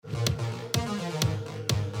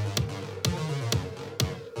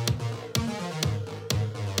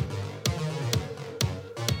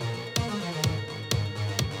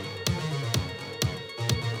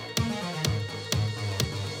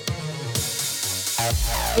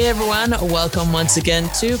Hey everyone, welcome once again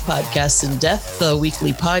to Podcast in Depth, the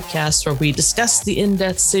weekly podcast where we discuss the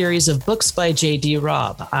in-depth series of books by J.D.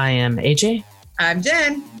 Robb. I am AJ. I'm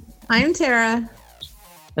Jen. I'm Tara. And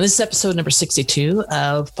this is episode number 62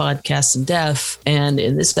 of Podcast in Depth. And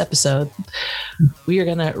in this episode, we are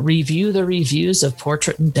going to review the reviews of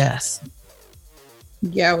Portrait in Death.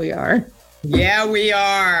 Yeah, we are. Yeah, we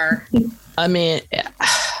are. I mean,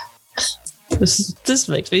 this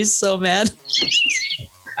makes me so mad.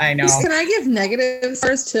 I know. Can I give negative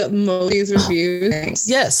stars to most of these reviews?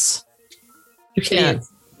 Yes, you can.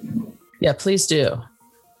 Yeah, please do.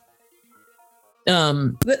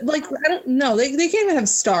 Like, I don't know. They can't even have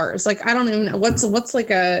stars. Like, I don't even know what's like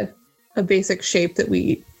a basic shape that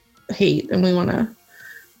we hate and we want to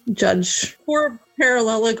judge for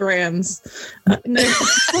parallelograms.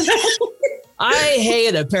 I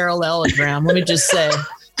hate a parallelogram. Let me just say.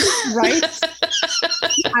 Right?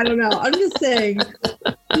 I don't know. I'm just saying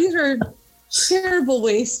these are terrible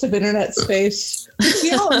waste of internet space.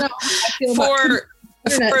 We all know how I feel for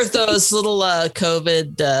about those little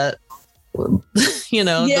COVID, the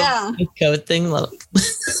code thing.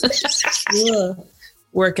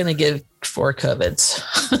 We're gonna give 4 COVIDs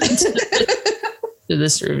to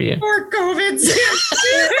this review. 4 COVIDs.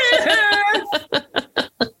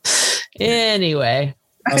 Anyway.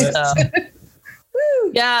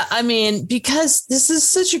 Yeah, I mean, because this is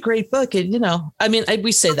such a great book, and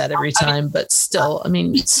we say that every time, but still, I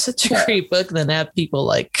mean, it's such a great book. And then have people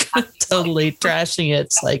like totally trashing it.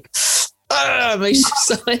 It's like, it makes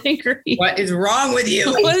you so angry. What is wrong with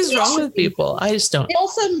you? What is wrong with people? I just don't.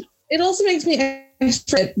 It also makes me angry.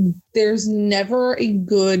 There's never a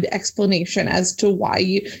good explanation as to why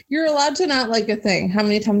you're allowed to not like a thing. How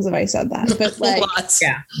many times have I said that? But like, Lots.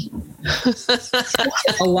 Yeah,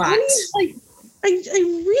 a lot. Like, I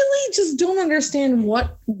really just don't understand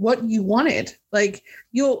what you wanted. Like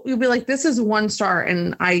you'll be like, this is 1 star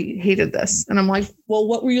and I hated this. And I'm like, well,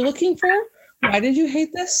 what were you looking for? Why did you hate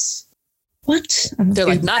this? What? They're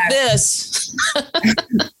like, not this.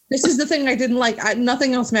 This is the thing I didn't like.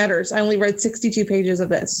 Nothing else matters. I only read 62 pages of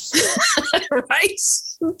this. Right?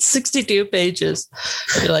 62 pages.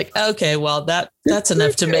 You're like, okay, well, that's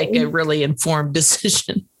enough to make a really informed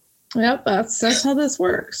decision. Yep, that's how this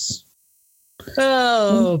works.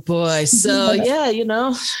 Oh boy. So yeah,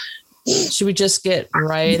 should we just get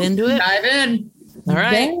right into it? Dive in. All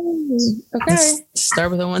right. Okay. Let's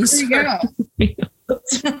start with a 1 star.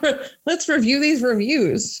 Let's review these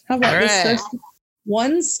reviews. How about this first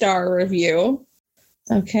 1 star review?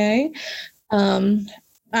 Okay.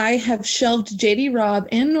 I have shelved J.D. Robb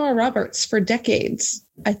and Nora Roberts for decades.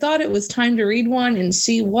 I thought it was time to read one and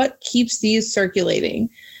see what keeps these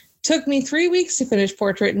circulating. Took me 3 weeks to finish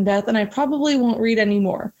Portrait in Death, and I probably won't read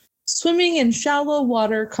anymore. Swimming in shallow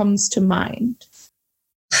water comes to mind.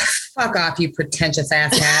 Fuck off, you pretentious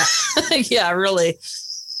asshat. Yeah, really.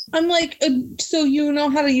 I'm like, so you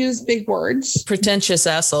know how to use big words. Pretentious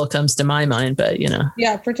asshole comes to my mind, but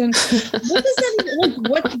Yeah, pretentious. What does that mean?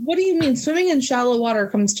 What do you mean? Swimming in shallow water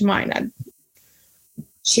comes to mind.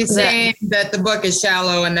 She's saying that the book is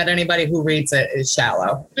shallow and that anybody who reads it is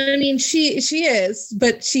shallow. I mean, she is,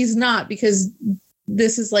 but she's not, because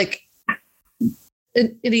this is like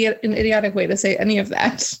an idiotic way to say any of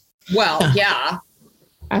that. Well, yeah.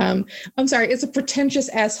 I'm sorry. It's a pretentious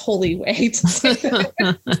assholey way to say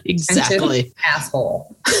that. Exactly.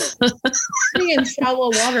 Asshole. Swimming in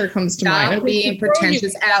shallow water comes to mind. Stop being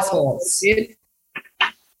pretentious assholes.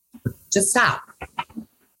 Just stop.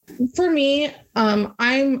 For me, I'm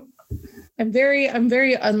very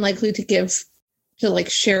unlikely to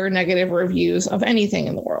share negative reviews of anything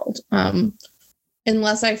in the world,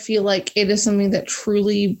 unless I feel like it is something that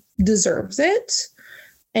truly deserves it,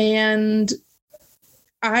 and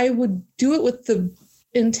I would do it with the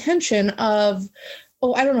intention of,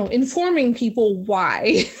 informing people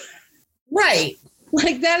why. Right.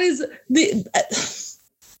 Like that is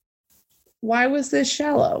why was this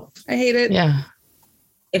shallow? I hate it. Yeah.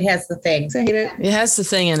 It has the thing. I hate it. It has the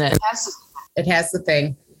thing in it. It has the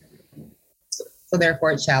thing. So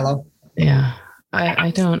therefore it's shallow. Yeah.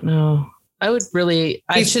 I don't know. I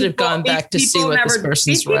should have gone back to see what this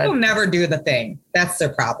person's read. People never do the thing. That's their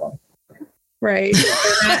problem. Right.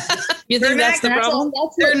 You think that's the problem?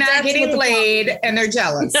 They're not getting laid and they're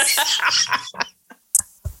jealous.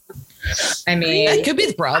 I mean, that could be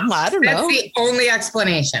the problem. I don't know. That's the only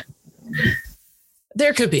explanation.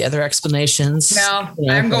 There could be other explanations. No,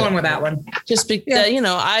 I'm going with that one. Just because, There's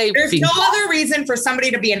no other reason for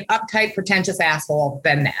somebody to be an uptight, pretentious asshole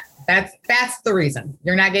than that. That's the reason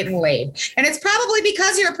you're not getting laid. And it's probably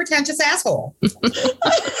because you're a pretentious asshole.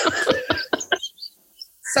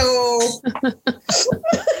 So,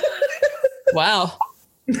 Wow.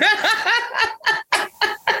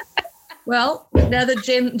 Well, now that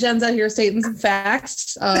Jen's out here stating some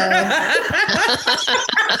facts,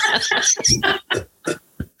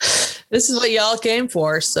 This is what y'all came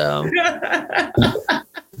for. So I've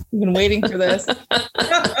been waiting for this.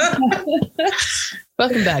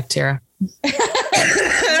 welcome back, Tara.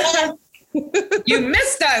 You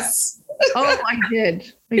missed us. Oh, I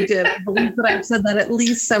did. I believe that I've said that at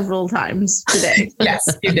least several times today.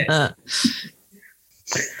 Yes, you did. All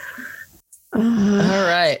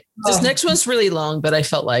right. This next one's really long, but I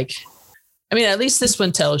felt like, I mean, at least this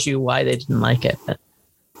one tells you why they didn't like it. But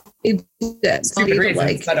It did. Stupid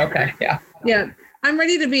reasons, but okay. Yeah. Yeah. I'm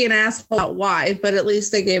ready to be an asshole about why, but at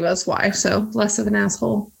least they gave us why. So less of an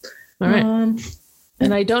asshole. all right.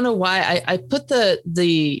 And I don't know why I put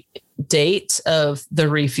the date of the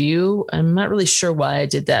review. I'm not really sure why I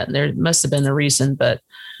did that. There must have been a reason, but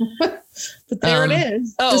But there it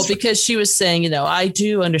is. Oh, because she was saying, I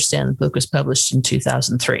do understand the book was published in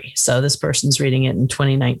 2003. So this person's reading it in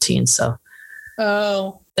 2019. So,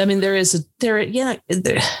 I mean, there is a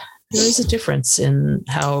difference in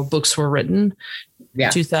how books were written,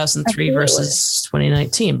 2003 Absolutely. versus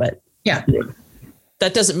 2019. But Yeah.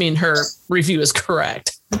 that doesn't mean her review is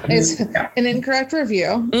correct. It's an incorrect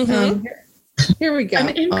review. Mhm. Here we go. An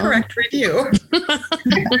incorrect review.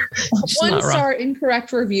 One not wrong. star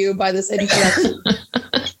incorrect review by this incorrect.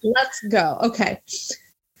 Let's go. Okay.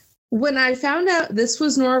 When I found out this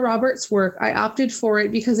was Nora Roberts' work, I opted for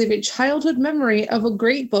it because of a childhood memory of a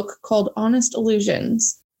great book called Honest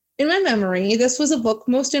Illusions. In my memory, this was a book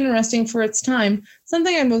most interesting for its time,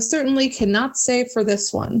 something I most certainly cannot say for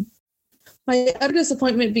this one. My utter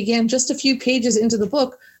disappointment began just a few pages into the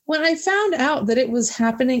book when I found out that it was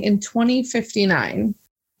happening in 2059.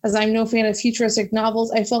 As I'm no fan of futuristic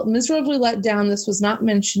novels, I felt miserably let down this was not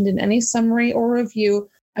mentioned in any summary or review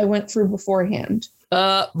I went through beforehand.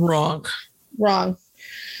 Wrong.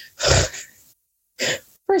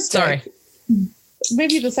 First strike. Sorry.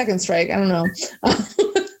 Maybe the second strike. I don't know.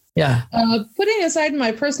 Yeah. Putting aside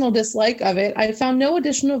my personal dislike of it, I found no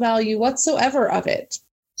additional value whatsoever of it.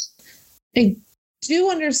 I do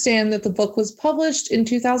understand that the book was published in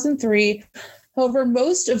 2003. However,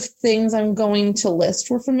 most of things I'm going to list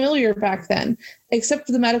were familiar back then, except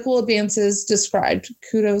for the medical advances described.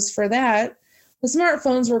 Kudos for that. The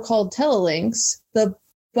smartphones were called telelinks. The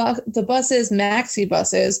buses, maxi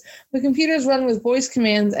buses. The computers run with voice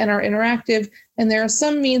commands and are interactive, and there are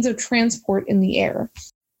some means of transport in the air.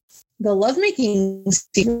 The lovemaking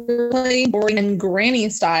secretly boring and granny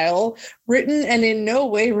style, written and in no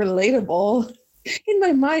way relatable. In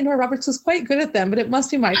my mind, Nora Roberts was quite good at them, but it must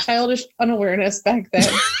be my childish unawareness back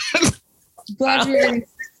then. Glad you're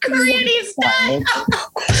Granny style.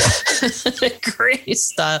 Granny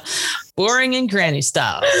style. Boring and granny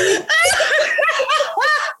style.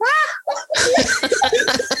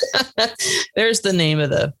 There's the name of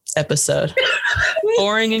the episode.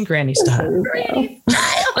 Boring and granny style.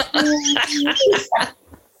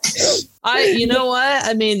 You know what?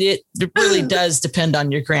 I mean, it really does depend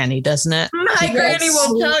on your granny, doesn't it? My granny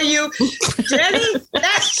will tell you, Jenny,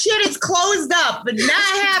 that shit is closed up, but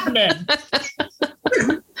not happening.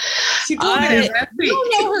 She told me that last week. You don't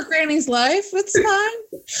know her granny's life. It's fine.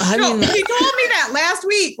 I mean, she told me that last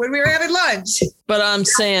week when we were having lunch. but I'm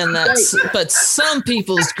saying that, but some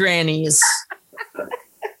people's grannies,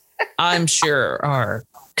 I'm sure, are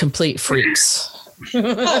complete freaks.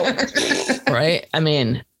 Right? I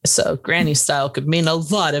mean, so granny style could mean a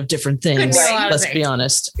lot of different things. Let's be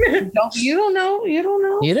honest. You don't know. You don't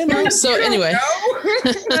know. So anyway,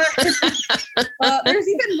 there's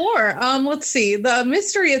even more. Let's see. The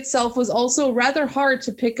mystery itself was also rather hard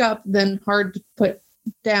to pick up than hard to put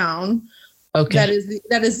down. okay.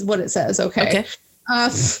 That is what it says. Okay.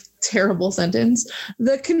 Terrible sentence.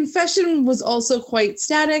 The confession was also quite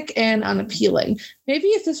static and unappealing. Maybe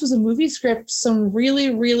if this was a movie script, some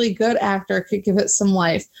really, really good actor could give it some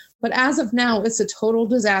life. But as of now, it's a total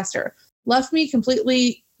disaster. Left me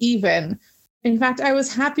completely even. In fact, I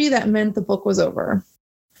was happy that meant the book was over.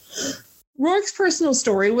 Rourke's personal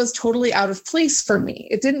story was totally out of place for me.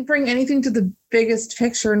 It didn't bring anything to the biggest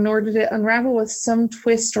picture, nor did it unravel with some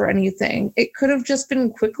twist or anything. It could have just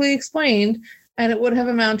been quickly explained, and it would have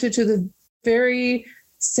amounted to the very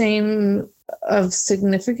same of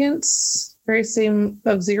significance, very same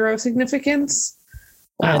of zero significance.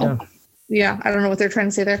 Wow. I don't. Yeah, I don't know what they're trying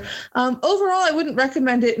to say there. Overall, I wouldn't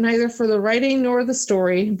recommend it neither for the writing nor the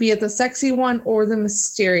story, be it the sexy one or the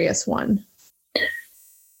mysterious one.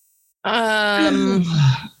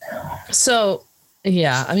 So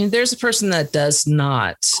Yeah. I mean, there's a person that does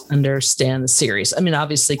not understand the series. I mean,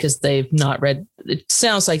 obviously, because they've not read, it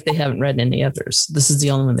sounds like they haven't read any others. This is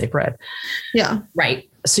the only one they've read. Yeah. Right.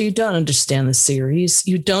 So you don't understand the series.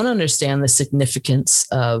 You don't understand the significance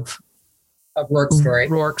of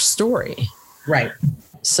Rourke's story. Right.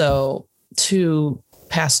 So to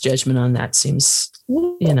pass judgment on that seems,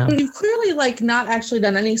 you've clearly like not actually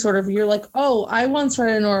done any sort of, you're like, oh, I once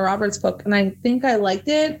read a Nora Roberts book and I think I liked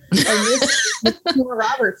it. And this is Nora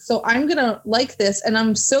Roberts. So I'm going to like this. And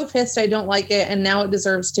I'm so pissed I don't like it. And now it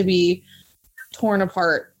deserves to be torn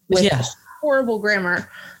apart with horrible grammar.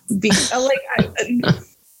 You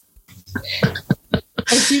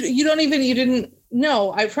didn't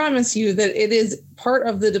know. I promise you that it is part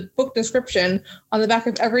of the book description on the back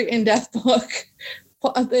of every in-depth book.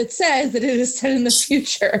 It says that it is set in the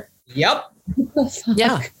future. Yep.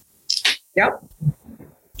 Yeah. Yep.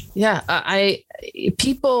 Yeah.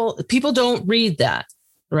 People don't read that,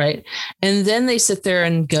 right? And then they sit there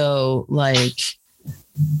and go like,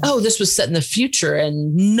 oh, this was set in the future,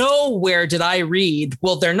 and nowhere did I read.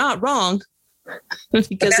 Well, they're not wrong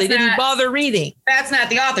because they didn't bother reading. That's not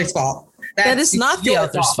the author's fault. That is not the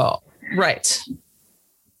author's fault. Right.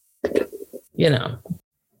 Yeah.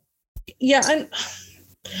 And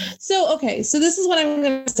so this is what I'm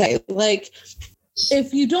going to say. Like,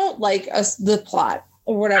 if you don't like the plot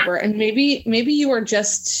or whatever, and maybe you're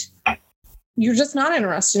just not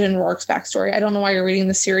interested in Rourke's backstory. I don't know why you're reading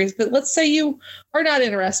the series, but let's say you are not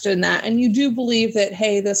interested in that, and you do believe that,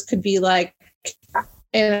 hey, this could be like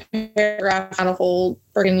in a paragraph, not a whole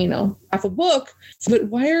friggin', half a book. But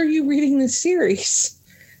why are you reading this series?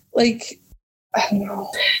 Like, I don't know.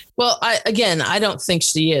 Well, I don't think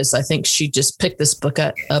she is. I think she just picked this book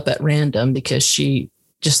up at random because she,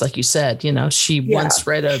 just like you said, she once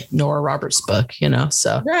read a Nora Roberts book,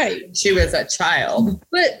 so. Right. She was a child.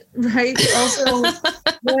 But, right. Also,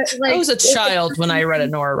 I was a child when I read a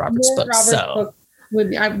Nora Roberts book. Book,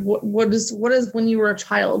 what does when you were a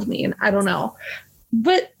child mean? I don't know.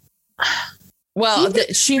 But. Well,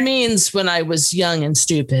 she means when I was young and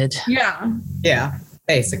stupid. Yeah. Yeah.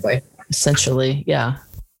 Basically. Essentially. Yeah.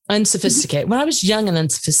 Unsophisticated. When I was young and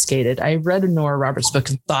unsophisticated, I read a Nora Roberts book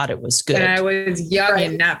and thought it was good. And I was young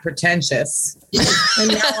and not pretentious.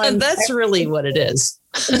 And that's really what it is.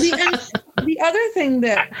 The other thing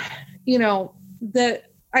that, that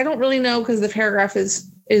I don't really know, because the paragraph is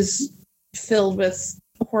filled with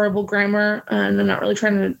horrible grammar, and I'm not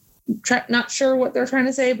really not sure what they're trying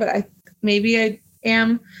to say, but I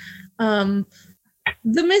am. The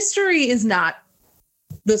mystery is not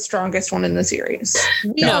the strongest one in the series.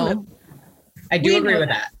 No, I do agree with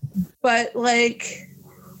that. But like,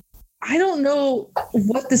 I don't know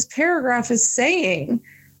what this paragraph is saying.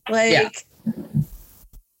 Like,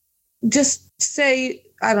 just say,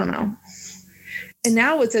 I don't know. And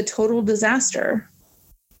now it's a total disaster.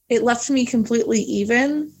 It left me completely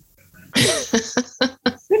even.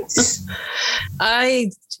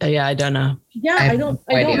 I don't know. Yeah, I don't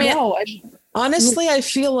know. Honestly, I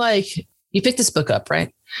feel like you picked this book up,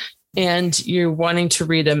 right? And you're wanting to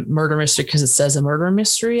read a murder mystery because it says a murder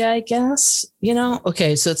mystery, I guess,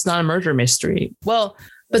 Okay, so it's not a murder mystery. Well,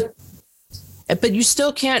 but you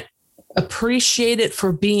still can't appreciate it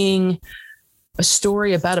for being a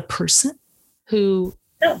story about a person who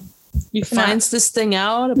finds this thing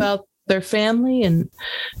out about their family and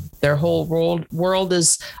their whole world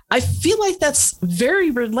is, I feel like that's very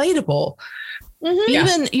relatable. Mm-hmm.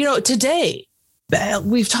 Even, today,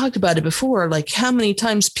 we've talked about it before, like how many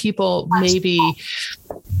times people maybe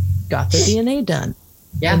got their DNA done.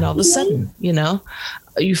 Yeah. And all of a sudden,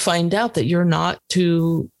 you find out that you're not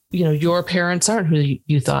your parents aren't who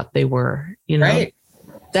you thought they were, Right.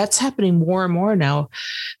 That's happening more and more now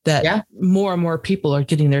that more and more people are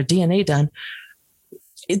getting their DNA done.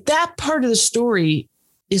 That part of the story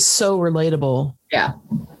is so relatable. Yeah,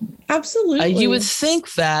 absolutely. You would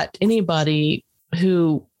think that anybody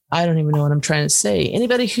who, I don't even know what I'm trying to say,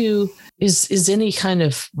 anybody who is any kind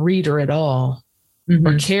of reader at all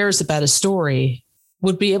or cares about a story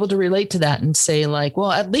would be able to relate to that and say like,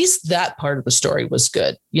 well, at least that part of the story was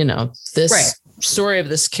good. This story of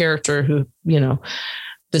this character who,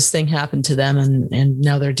 this thing happened to them and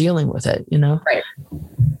now they're dealing with it, Right.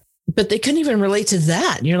 But they couldn't even relate to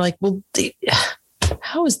that. And you're like, well,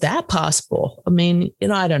 how is that possible? I mean,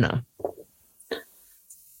 I don't know.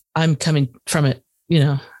 I'm coming from it,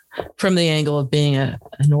 from the angle of being a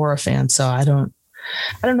Nora fan. So I don't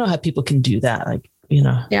know how people can do that. Like,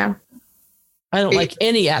 yeah, I don't like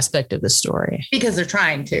any aspect of the story because they're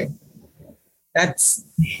trying to. That's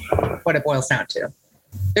what it boils down to.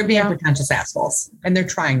 They're being pretentious assholes and they're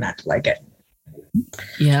trying not to like it.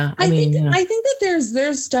 Yeah. I think that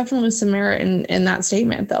there's definitely some merit in that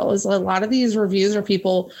statement, though. Is a lot of these reviews are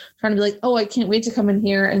people trying to be like, oh, I can't wait to come in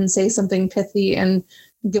here and say something pithy and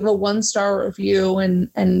give a 1-star review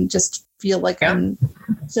and just feel like I'm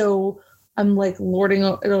like lording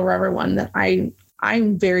it over everyone, that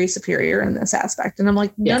I'm very superior in this aspect. And I'm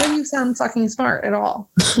like, none of you sound fucking smart at all.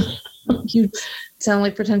 You sound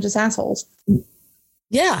like pretentious assholes.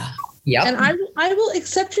 Yeah. Yeah. And I will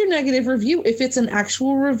accept your negative review if it's an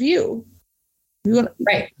actual review.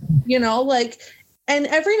 Right. You know, like, and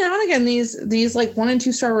every now and again, these like 1 and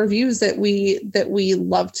 2 star reviews that we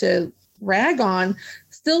love to rag on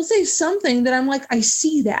still say something that I'm like, I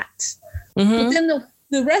see that. Mm-hmm. But then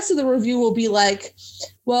the rest of the review will be like,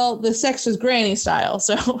 well, the sex was granny style.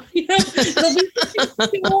 So, you know,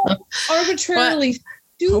 it'll be so arbitrarily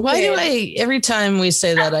stupid. Why do every time we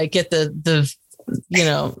say that, I get the you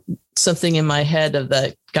know, something in my head of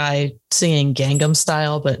that guy singing Gangnam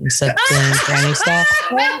Style, but instead of saying granny style?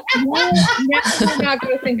 Well, I'm not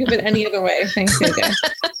going to think of it any other way. Thanks, you guys.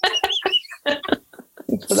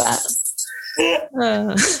 Thanks for that.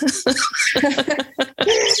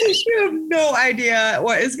 You have no idea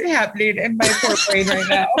what is happening in my poor brain right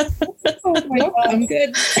now. Oh my God. I'm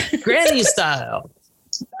good. Granny Style.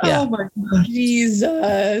 Yeah. Oh my God.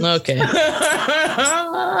 Jesus. Okay.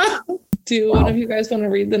 Do one of you guys want to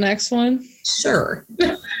read the next one? Sure.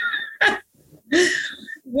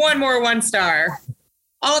 One more 1-star.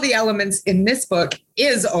 All the elements in this book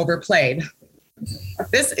is overplayed.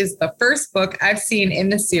 This is the first book I've seen in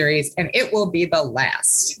the series, and it will be the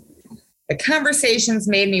last. The conversations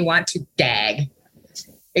made me want to gag.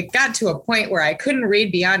 It got to a point where I couldn't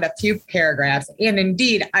read beyond a few paragraphs, and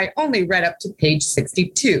indeed, I only read up to page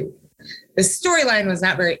 62. The storyline was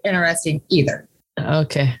not very interesting either.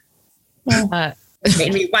 Okay. It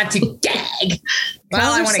made me want to gag.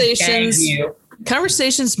 Well, I want to gag you.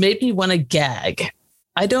 Conversations made me want to gag.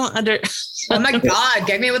 I don't Oh my God,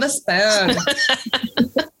 gag me with a spoon.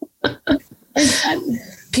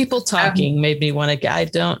 People talking made me want to gag. I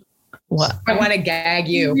don't. What? I want to gag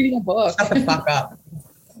you. Reading a book. Shut the fuck up.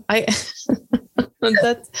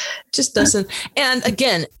 That just doesn't. And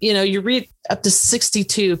again, you know, you read up to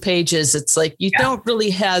 62 pages. It's like you don't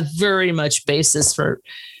really have very much basis for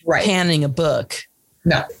panning a book.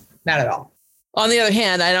 No, not at all. On the other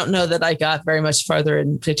hand, I don't know that I got very much farther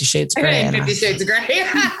in 50 Shades of Grey. 50 Shades of Grey.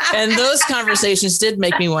 And those conversations did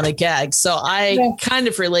make me want to gag. So I kind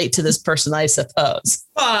of relate to this person, I suppose.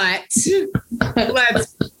 But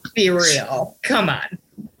let's be real. Come on.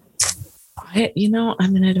 I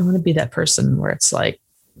don't want to be that person where it's like,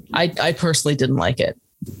 I personally didn't like it.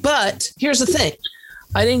 But here's the thing.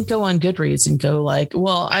 I didn't go on Goodreads and go like,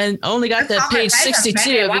 well, I only got that page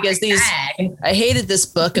 62 because I hated this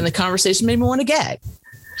book and the conversation made me want to gag.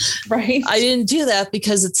 Right. I didn't do that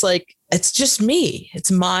because it's like, it's just me.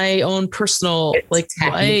 It's my own personal,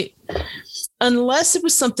 unless it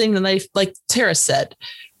was something that like Tara said,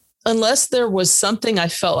 unless there was something I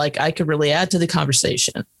felt like I could really add to the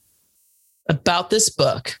conversation about this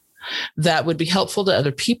book that would be helpful to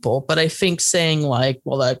other people. But I think saying like,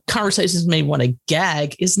 well, the conversations made me want to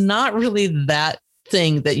gag is not really that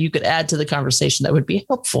thing that you could add to the conversation that would be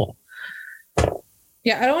helpful.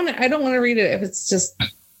 Yeah, I don't want to read it if it's just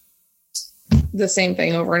the same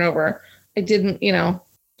thing over and over. I didn't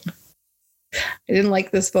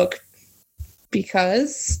like this book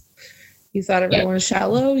because you thought everyone was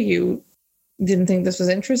shallow. You didn't think this was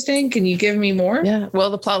interesting. Can you give me more? Yeah.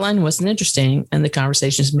 Well, the plot line wasn't interesting and the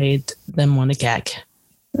conversations made them want to gag.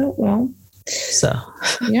 Oh, well. So,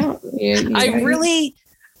 yeah.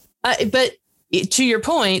 But to your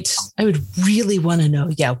point, I would really want to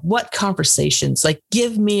know, what conversations, like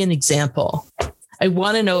give me an example. I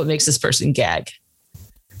want to know what makes this person gag.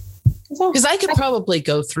 Because I could probably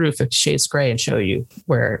go through 50 Shades of Grey and show you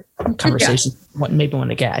where conversations made me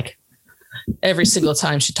want to gag. Every single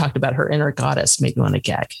time she talked about her inner goddess made me want to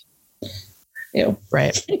gag. Ew.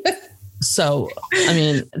 Right. So, I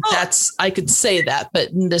mean, I could say that, but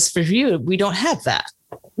in this review, we don't have that.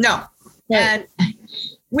 No. And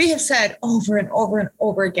we have said over and over and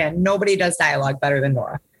over again, nobody does dialogue better than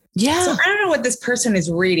Nora. Yeah. So I don't know what this person is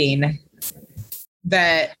reading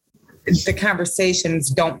that the conversations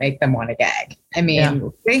don't make them want to gag. I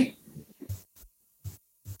mean, see?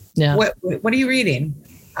 Yeah. What are you reading?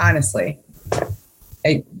 Honestly.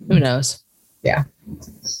 Who knows? Yeah.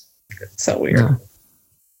 So weird. Yeah.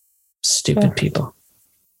 Stupid people.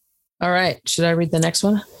 All right. Should I read the next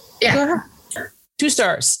one? Yeah. 2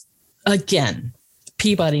 stars. Again,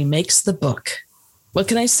 Peabody makes the book. What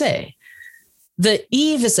can I say? The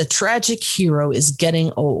Eve is a tragic hero is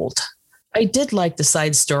getting old. I did like the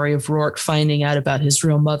side story of Rourke finding out about his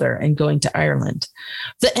real mother and going to Ireland.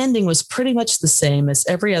 The ending was pretty much the same as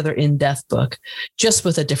every other In Death book, just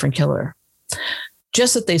with a different killer.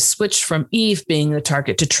 Just that they switched from Eve being the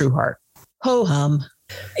target to Trueheart. Ho hum.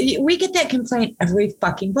 We get that complaint every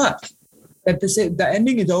fucking book. That the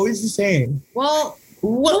ending is always the same. Well,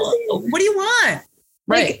 what do you want?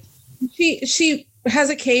 Right. Like, she has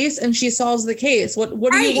a case and she solves the case. What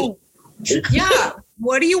do you want? Yeah.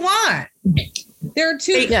 What do you want? There are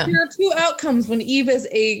two outcomes when Eve is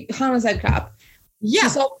a homicide cop. Yeah. She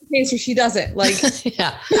solves the case or she doesn't. Like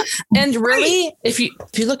yeah. And really, if you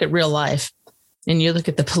look at real life and you look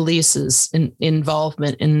at the police's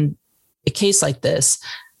involvement in a case like this,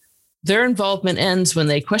 their involvement ends when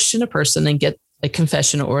they question a person and get a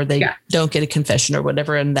confession, or they don't get a confession or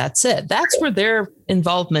whatever, and that's it. That's where their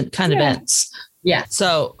involvement kind of ends. Yeah.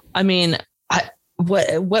 So, I mean,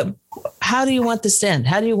 how do you want this to end?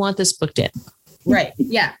 How do you want this book to end? Right.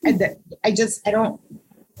 Yeah. I don't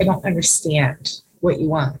understand what you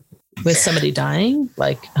want. With somebody dying?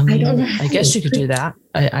 Like, I guess you could do that.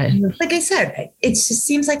 Like I said, it just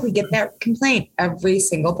seems like we get that complaint every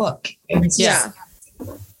single book.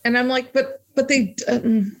 And I'm like, but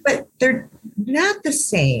they're not the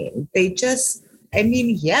same. They just,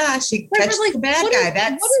 she catches the bad guy.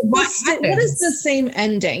 That's what happens. What is the same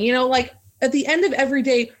ending? You know, like at the end of every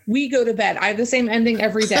day, we go to bed. I have the same ending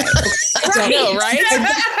every day. I know, right?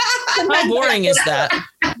 How boring is that?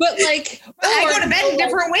 But like, I go to bed in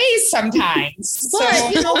different ways sometimes.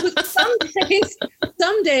 But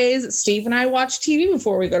some days Steve and I watch TV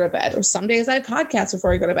before we go to bed, or some days I podcast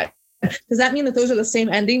before I go to bed. Does that mean that those are the same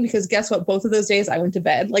ending? Because guess what? Both of those days I went to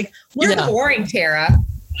bed. Like, we're boring, Tara.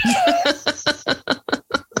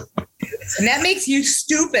 And that makes you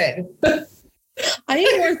stupid.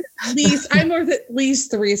 I'm worth at least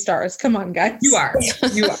 3 stars. Come on, guys. You are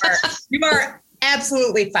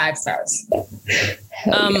absolutely 5 stars.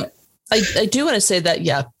 I do want to say that,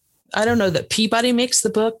 I don't know that Peabody makes the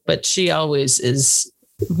book, but she always is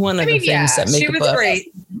one of the things that make a book.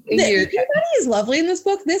 Great. Peabody is lovely in this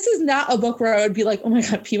book. This is not a book where I would be like, oh my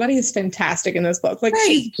God, Peabody is fantastic in this book. Like,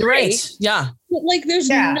 she's great. Right. Yeah. But like, there's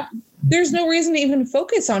no reason to even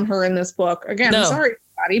focus on her in this book. Again, I'm sorry,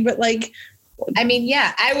 Peabody, but like,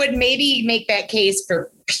 I would maybe make that case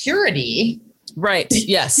for purity. Right.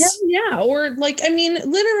 Yes. Yeah. Or like,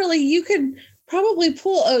 literally you could probably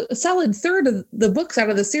pull a solid third of the books out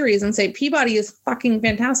of the series and say Peabody is fucking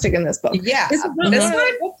fantastic in this book. Yeah. This is not one of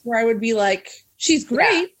the books where I would be like, she's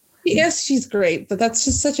great. Yeah. Yes, she's great. But that's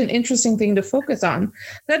just such an interesting thing to focus on.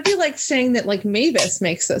 That'd be like saying that like Mavis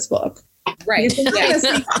makes this book. Right.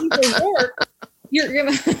 You're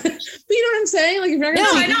gonna, but you know what I'm saying? Like, if you're gonna,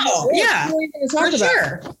 I know. Yeah. What are you gonna talk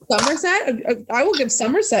about? Somerset. I will give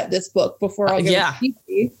Somerset this book before I'll give it to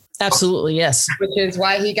TV. Absolutely, yes. Which is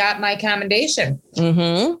why he got my commendation.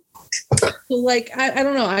 Mm-hmm. So, like, I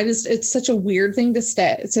don't know. It's such a weird thing to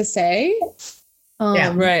say.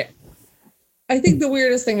 Right. I think the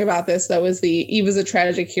weirdest thing about this, though, is Eve is a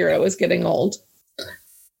tragic hero is getting old.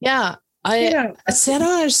 Yeah. I don't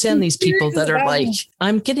understand these people that are like,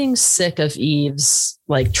 I'm getting sick of Eve's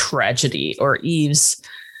like tragedy or Eve's,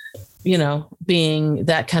 being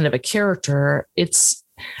that kind of a character.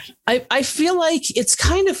 I feel like it's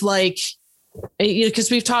kind of like,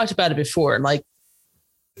 because we've talked about it before, like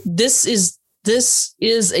this is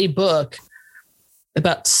a book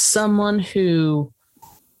about someone who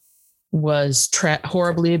was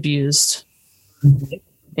horribly abused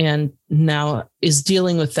and now is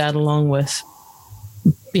dealing with that along with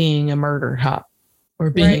being a murder cop or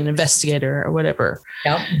being an investigator or whatever.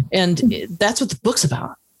 Yep. And that's what the book's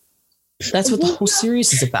about. That's what the whole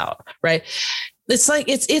series is about. Right. It's like,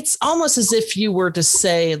 it's almost as if you were to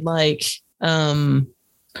say like,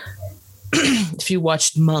 if you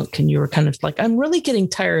watched Monk and you were kind of like, I'm really getting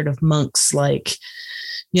tired of Monk's like,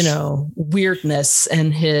 weirdness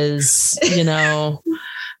and his,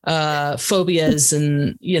 phobias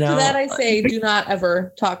and to that I say, do not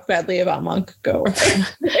ever talk badly about Monk. Go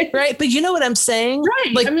right, but you know what I'm saying,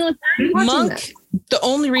 right? Like Monk, that. The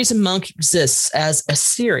only reason Monk exists as a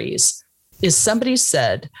series is somebody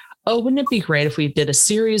said, oh, wouldn't it be great if we did a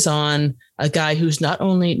series on a guy who's not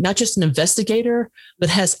just an investigator, but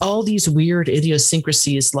has all these weird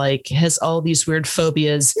idiosyncrasies, like has all these weird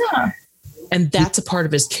phobias, and that's a part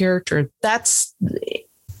of his character.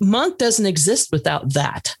 Monk doesn't exist without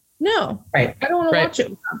that. No. Right. I don't want to watch it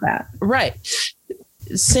without that. Right.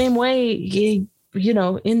 Same way,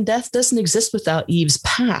 In Death doesn't exist without Eve's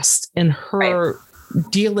past and her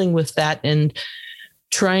dealing with that and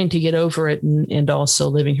trying to get over it and also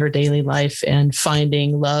living her daily life and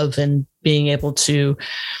finding love and being able to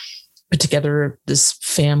put together this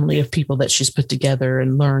family of people that she's put together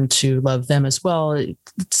and learn to love them as well.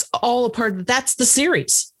 It's all a part of that's the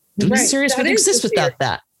series. The series would exist without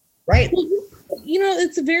that. Right. Well,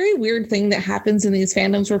 it's a very weird thing that happens in these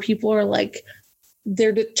fandoms where people are like,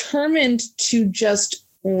 they're determined to just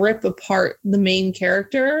rip apart the main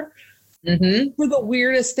character for the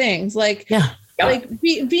weirdest things. Like,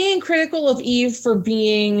 being critical of Eve for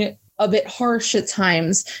being a bit harsh at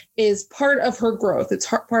times is part of her growth. It's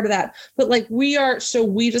part of that. But like we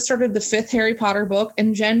just started the 5th Harry Potter book,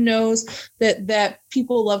 and Jen knows that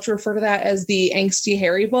people love to refer to that as the angsty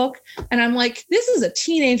Harry book. And I'm like, this is a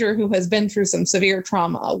teenager who has been through some severe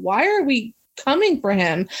trauma. Why are we coming for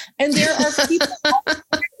him? And there are people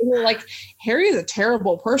who are like, Harry is a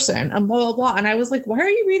terrible person and blah, blah, blah. And I was like, why are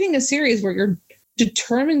you reading a series where you're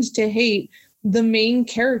determined to hate the main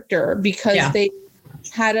character because they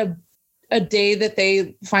had a day that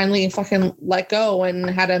they finally fucking let go and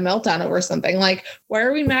had a meltdown over something? Like, why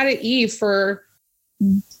are we mad at Eve for,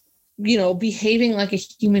 behaving like a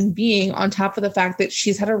human being on top of the fact that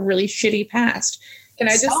she's had a really shitty past? Can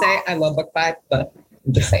I just say, I love book 5, but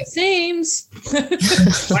I'm just saying. Sames.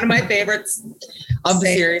 One of my favorites of the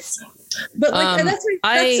series. But like,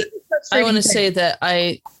 I want to say that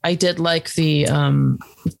I did like the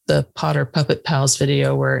Potter Puppet Pals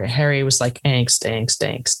video where Harry was like angst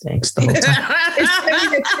the whole time.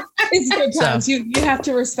 It's good times. So. You have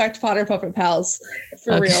to respect Potter Puppet Pals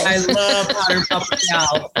for real. I love Potter Puppet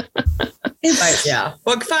Pals. But yeah,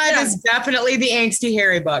 book 5 is definitely the angsty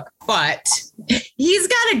Harry book, but he's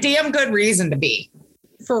got a damn good reason to be.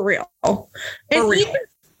 For real.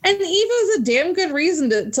 And Eve is a damn good reason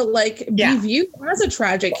to be viewed as a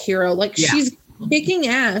tragic hero. Like she's kicking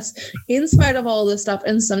ass in spite of all this stuff.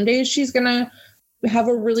 And some days she's going to have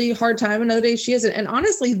a really hard time. And other days she isn't. And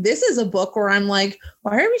honestly, this is a book where I'm like,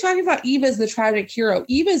 why are we talking about Eve as the tragic hero?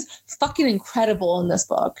 Eve is fucking incredible in this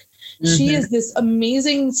book. She is this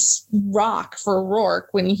amazing rock for Rourke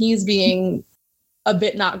when he's being a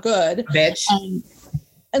bit not good. Bitch.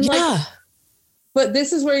 And but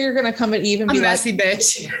this is where you're going to come at Eve and be messy like,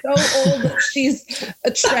 bitch. So old that she's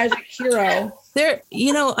a tragic hero. There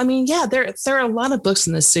are a lot of books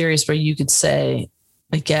in this series where you could say,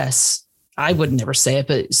 I guess, I would never say it,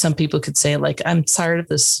 but some people could say, like, I'm tired of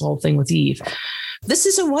this whole thing with Eve. This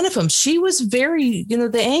isn't one of them. She was very, the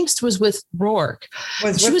angst was with Rourke.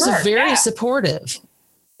 She was very supportive.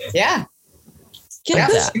 Yeah.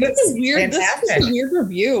 This is weird. This is a weird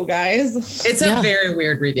review, guys. It's a very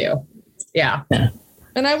weird review. Yeah.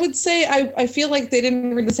 And I would say I feel like they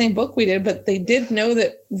didn't read the same book we did, but they did know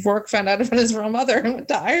that Rourke found out about his real mother and went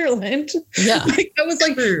to Ireland. Yeah. I was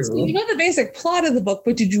like, so you know the basic plot of the book,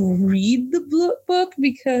 but did you read the book?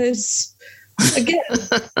 Because again,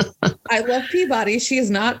 I love Peabody. She is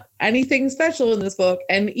not anything special in this book.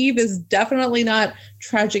 And Eve is definitely not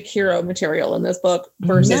tragic hero material in this book.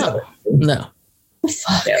 Versus No.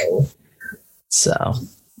 Fuck. So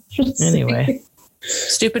anyway,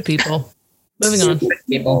 stupid people. Moving on.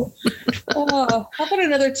 People. How about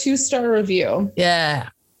another 2-star review? Yeah.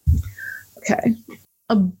 Okay.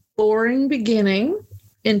 A boring beginning,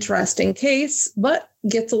 interesting case, but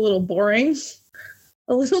gets a little boring,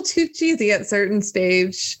 a little too cheesy at certain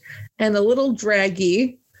stage, and a little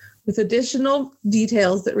draggy with additional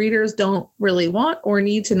details that readers don't really want or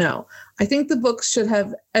need to know. I think the book should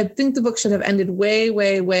have ended way,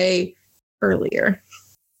 way, way earlier.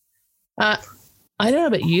 I don't know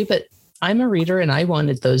about you, but I'm a reader and I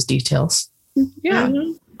wanted those details. Yeah.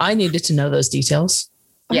 I needed to know those details.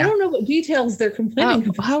 I don't know what details they're complaining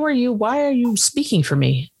about. How are you? Why are you speaking for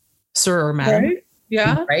me, sir or madam? Right?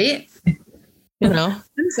 Yeah. Right?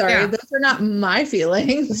 I'm sorry. Those are not my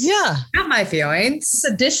feelings. Yeah. Not my feelings. It's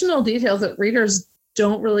additional details that readers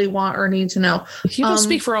don't really want or need to know. You don't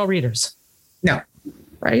speak for all readers. No.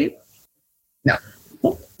 Right? No.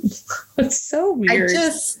 It's so weird.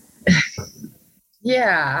 This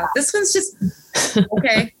one's just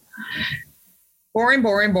okay.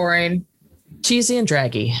 Boring. Cheesy and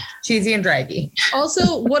draggy.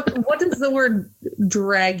 Also, what does the word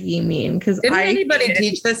draggy mean? Because didn't anybody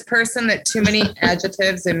teach this person that too many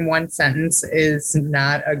adjectives in one sentence is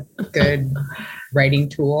not a good writing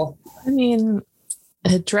tool? I mean,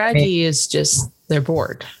 draggy is just they're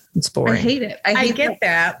bored. It's boring. I hate it. I get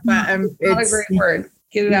that, but it's not a great word.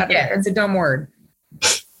 Get it out there. It's a dumb word.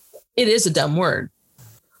 It is a dumb word.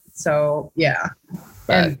 So yeah,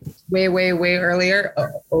 and way, way, way earlier.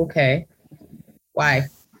 Oh, okay, why?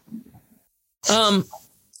 I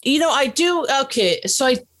do. Okay, so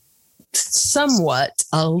I somewhat,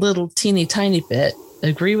 a little teeny tiny bit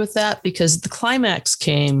agree with that because the climax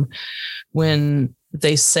came when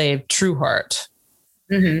they saved Trueheart.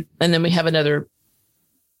 Mhm. And then we have another,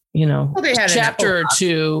 Well, they had an chapter or epilogue.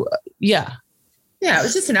 two. Yeah. Yeah, it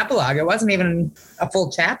was just an epilogue. It wasn't even a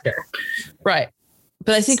full chapter. Right.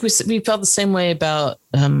 But I think we felt the same way about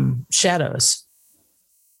Shadows,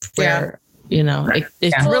 where it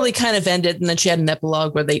Yeah. really kind of ended, and then she had an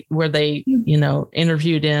epilogue where they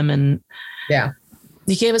interviewed him, and Yeah.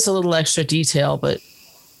 he gave us a little extra detail, but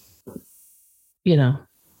you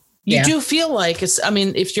Yeah. do feel like it's. I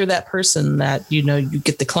mean, if you're that person that you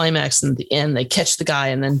get the climax and the end, they catch the guy,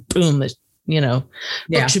 and then boom,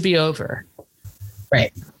 book should be over.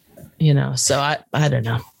 Right. So I don't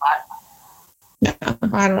know. Yeah,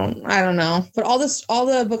 I don't know. But all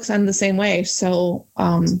the books end the same way. So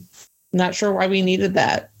not sure why we needed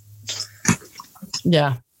that.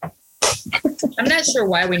 Yeah. I'm not sure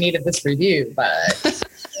why we needed this review, but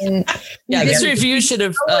Yeah, this review should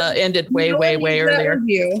have ended way earlier.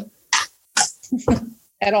 Review.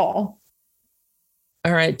 At all.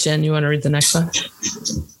 All right, Jen, you want to read the next one?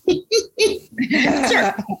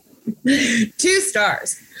 Sure. 2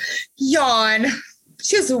 stars. Yawn.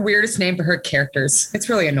 She has the weirdest name for her characters. It's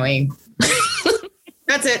really annoying.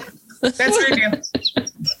 That's it. That's the review.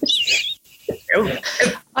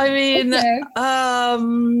 I mean, Okay.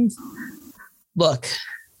 look,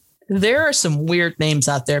 there are some weird names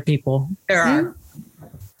out there, people. There are.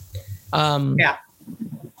 Yeah.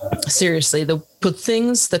 Seriously, the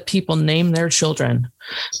things that people name their children.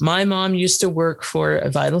 My mom used to work for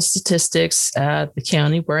Vital Statistics at the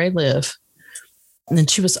county where I live. And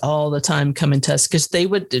she was all the time coming to us because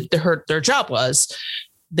their job was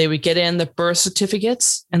they would get in the birth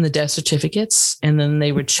certificates and the death certificates, and then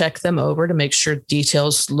they would check them over to make sure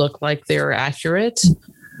details look like they're accurate.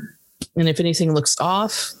 And if anything looks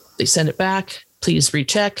off, they send it back. Please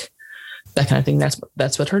recheck. That kind of thing.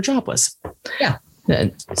 That's what her job was. Yeah.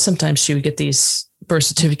 And sometimes she would get these birth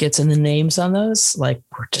certificates and the names on those were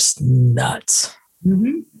just nuts.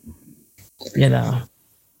 Mm-hmm.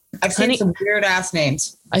 I've seen some weird ass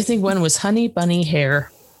names. I think one was Honey Bunny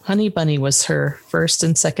Hare. Honey Bunny was her first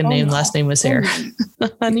and second name. No. Last name was Hare.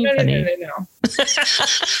 Honey Bunny. No.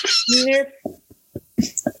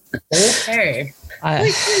 Okay.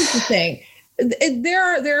 Here's the thing.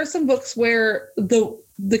 There are some books where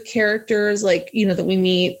the characters that we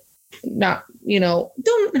meet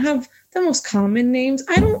don't have the most common names.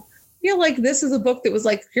 I don't feel like this is a book that was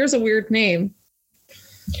like, here's a weird name.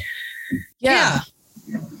 Yeah.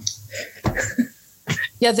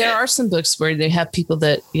 Yeah, there are some books where they have people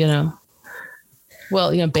that,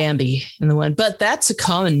 Bambi in the one, but that's a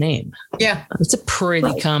common name. Yeah. It's a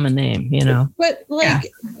pretty common name, But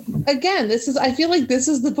again, I feel like this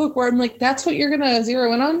is the book where I'm like, that's what you're going to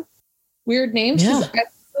zero in on? Weird names? Yeah. I'm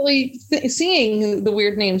really seeing the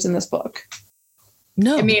weird names in this book.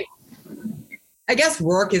 No. I mean, I guess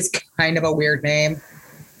Rourke is kind of a weird name.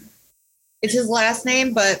 It's his last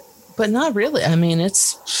name, but not really. I mean,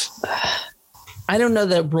 I don't know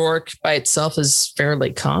that Rourke by itself is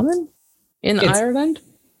fairly common in Ireland.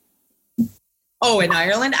 Oh, in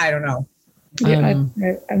Ireland? I don't know. Yeah, I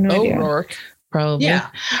have no idea. Rourke, probably. Yeah.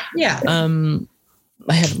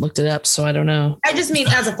 I haven't looked it up, so I don't know. I just mean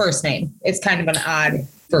as a first name. It's kind of an odd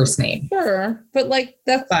first name. Sure, but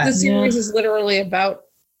the series is literally about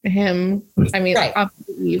him. I mean, Right.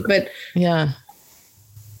 obviously, but Yeah.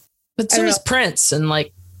 But so I is don't Prince, and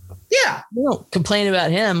Yeah. we don't complain about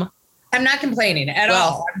him. I'm not complaining at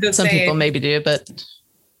Well, all. I'm just some saying, people maybe do, but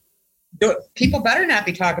people better not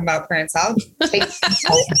be talking about Prince. I'll take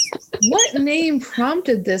what name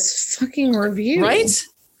prompted this fucking review? right?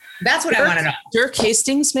 That's what I want to know. Dirk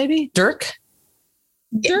Hastings, maybe? Dirk?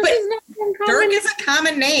 Dirk But is not uncommon. Dirk is a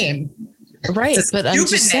common name. Right. It's a But I'm stupid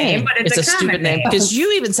just name, saying but it's a stupid common name name. because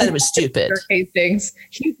you even said it was stupid. Dirk Hastings.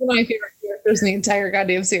 He's one of my favorite characters in the entire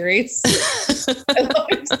goddamn series. I love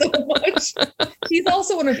him so much. He's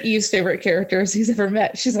also one of Eve's favorite characters she's ever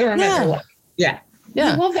met in her life. Yeah.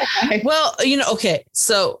 Yeah. I love that guy. Well, okay.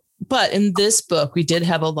 So, but in this book, we did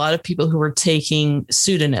have a lot of people who were taking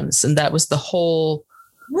pseudonyms, and that was the whole.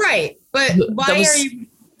 Right. But why are you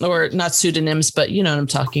or not pseudonyms, but you know what I'm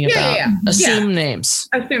talking about. Yeah. Assume names.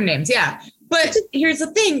 Assume names, yeah. But here's the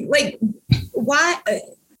thing, why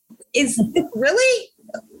is really?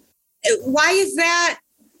 Why is that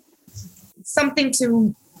something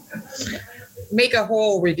to make a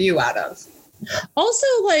whole review out of? Also,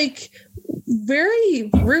 very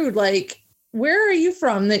rude. Where are you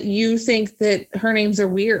from that you think that her names are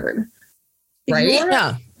weird? Right?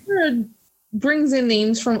 Yeah. Laura brings in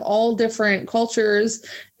names from all different cultures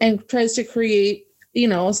and tries to create,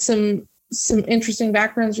 some interesting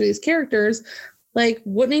backgrounds for these characters.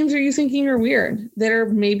 What names are you thinking are weird that are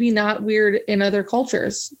maybe not weird in other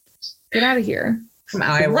cultures? Get out of here. From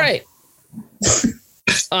Iowa. Right.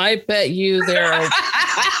 I bet you there are.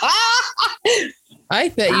 I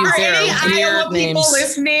bet you there any are weird Iowa names. people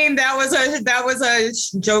listening, that was a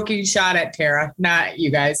joking shot at Tara, not you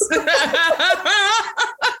guys.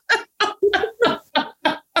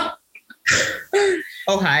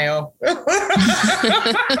 Ohio.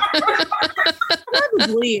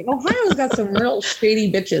 Probably. Ohio's got some real shady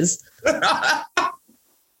bitches. I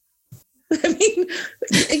mean,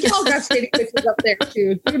 y'all got shady bitches up there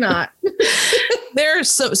too. Do not. There's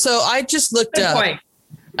so I just looked Good up. point.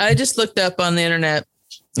 I just looked up on the internet.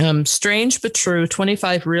 Strange but true.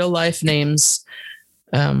 25 real life names.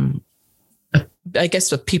 I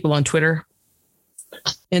guess of people on Twitter,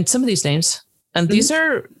 and some of these names. And these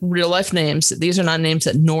are real life names. These are not names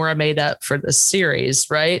that Nora made up for the series,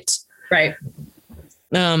 right? Right.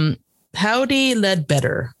 Howdy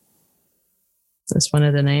Ledbetter. That's one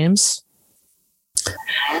of the names.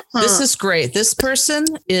 This is great. This person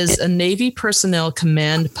is a Navy Personnel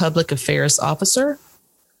Command Public Affairs Officer.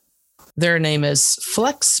 Their name is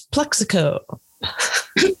Flex Plexico.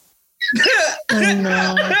 Oh,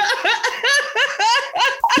 no.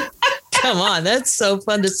 Come on, that's so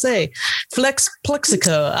fun to say. Flex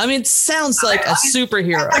Plexico. I mean, it sounds like a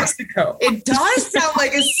superhero. Mexico. It does sound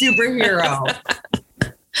like a superhero.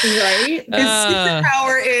 Right? His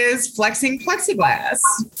superpower is flexing plexiglass.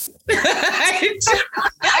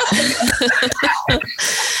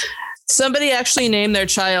 Somebody actually named their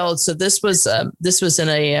child. So this was in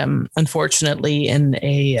a unfortunately in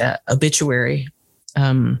a obituary.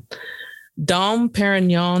 Dom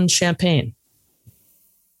Perignon Champagne.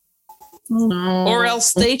 No. Or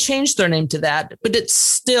else they changed their name to that, but it's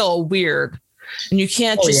still weird. And you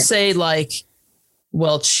can't just say like,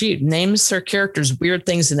 well, she names her characters weird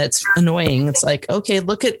things and it's annoying. It's like, okay,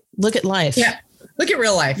 look at life. Yeah. Look at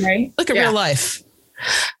real life. Right? Look at real life.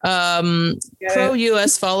 Pro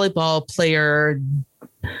US volleyball player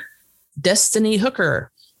Destiny Hooker.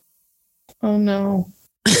 Oh no.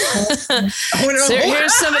 Oh, no. So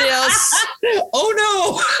here's somebody else. Oh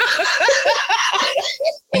no.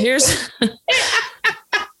 Here's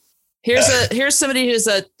somebody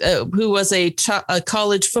who was a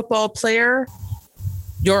college football player.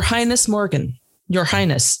 Your Highness Morgan. Your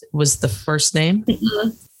Highness was the first name.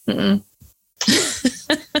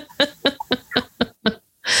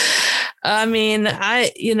 I mean,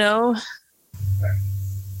 I don't.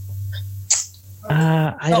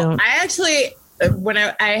 I actually, when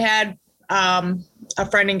I had a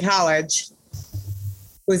friend in college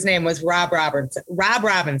whose name was Rob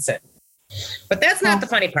Robinson. But that's not the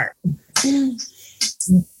funny part.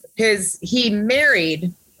 He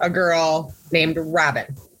married a girl named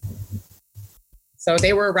Robin. So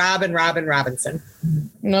they were Rob and Robin Robinson.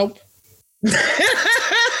 Nope.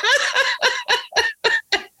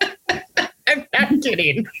 I'm not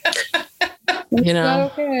kidding.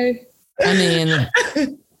 Okay. I mean,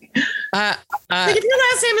 Like if your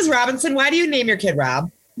last name is Robinson, why do you name your kid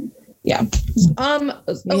Rob? Yeah. Okay.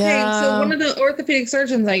 Yeah. So one of the orthopedic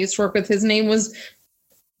surgeons I used to work with, his name was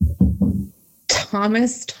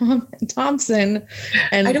Thomas Thompson,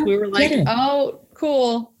 and we were like, "Oh,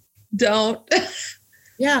 cool. Don't."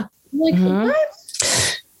 Yeah. I'm like,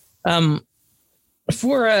 what?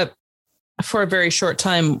 For a very short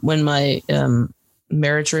time, when my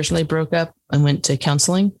marriage originally broke up, I went to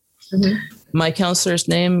counseling. Mm-hmm. My counselor's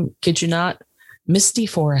name, kid you not, Misty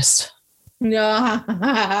Forrest. No.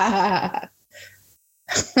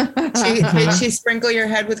 Did she sprinkle your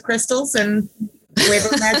head with crystals and wave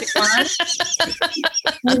a magic wand?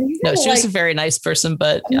 No, she was a very nice person,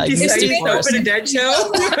 but Misty Forrest. Open a dead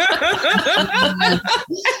show.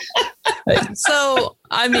 So,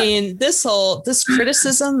 I mean, this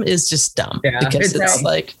criticism is just dumb because it's dumb.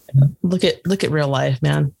 like, look at real life,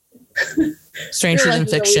 man. Stranger than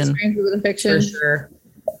fiction. Stranger than fiction. For sure.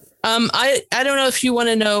 I don't know if you want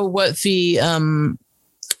to know what the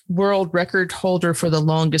world record holder for the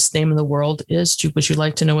longest name in the world is. Would you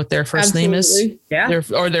like to know what their first name is? Yeah.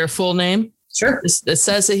 Their full name? Sure. It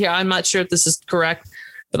says it here. I'm not sure if this is correct,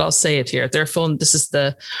 but I'll say it here. This is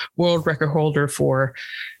the world record holder for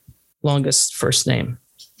longest first name.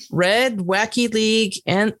 Red Wacky League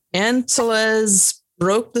and Antilles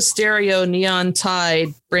broke the stereo neon tide,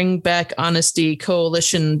 bring back honesty,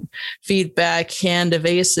 coalition, feedback, hand of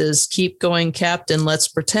aces, keep going, captain, let's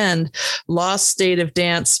pretend, lost state of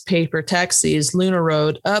dance, paper taxis, lunar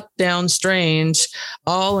road, up, down, strange,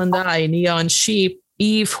 all and I, neon sheep,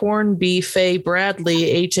 Eve Hornby, Faye Bradley,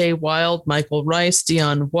 A.J. Wild, Michael Rice,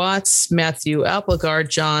 Dion Watts, Matthew Applegard,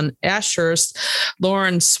 John Ashurst,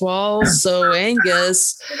 Lauren Swalzo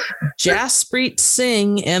Angus, Jaspreet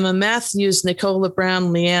Singh, Emma Matthews, Nicola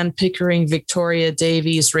Brown, Leanne Pickering, Victoria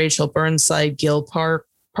Davies, Rachel Burnside, Gil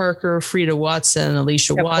Parker, Frida Watson,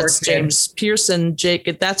 Alicia Watts, James Pearson,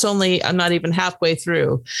 Jake. That's only, I'm not even halfway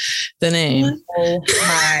through the name. Oh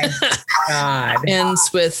my God. Ends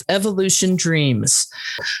with Evolution Dreams.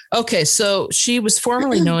 Okay, so she was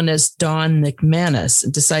formerly known as Dawn McManus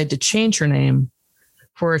and decided to change her name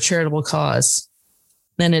for a charitable cause.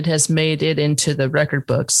 Then it has made it into the record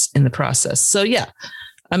books in the process. So yeah,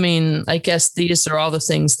 I mean, I guess these are all the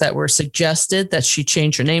things that were suggested that she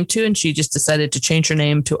change her name to, and she just decided to change her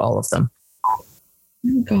name to all of them. Oh,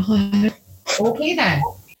 God. Okay, then.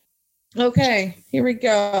 Okay, here we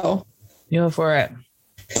go. Go for it.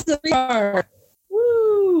 3 stars.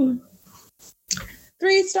 Woo!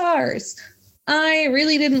 3 stars. I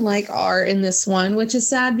really didn't like R in this one, which is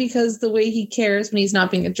sad because the way he cares when he's not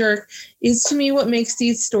being a jerk is to me what makes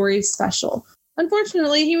these stories special.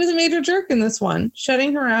 Unfortunately, he was a major jerk in this one,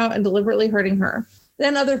 shutting her out and deliberately hurting her.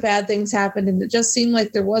 Then other bad things happened, and it just seemed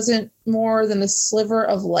like there wasn't more than a sliver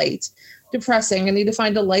of light. Depressing. I need to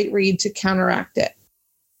find a light read to counteract it.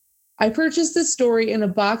 I purchased this story in a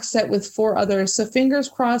box set with 4 others, so fingers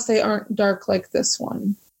crossed they aren't dark like this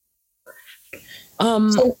one.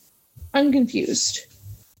 So I'm confused.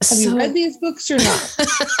 Have you read these books or not?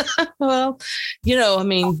 Well, you know, I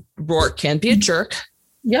mean, Rourke can be a jerk.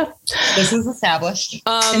 Yep. This is established.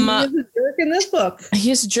 And he is a jerk in this book.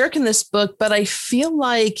 He's a jerk in this book, but I feel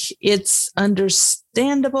like it's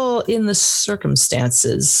understandable in the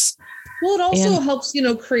circumstances. Well, it also helps,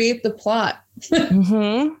 create the plot.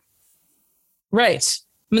 Mm-hmm. Right.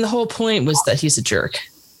 I mean, the whole point was that he's a jerk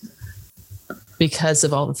because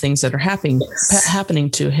of all the things that are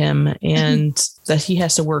happening to him, and that he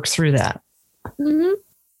has to work through that. Mm-hmm.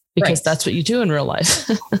 Because that's what you do in real life.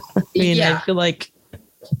 I mean, I feel like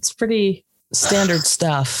it's pretty standard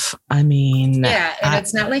stuff. I mean, and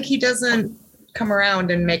it's not like he doesn't come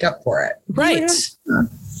around and make up for it. Right. Yeah.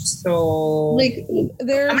 So, like,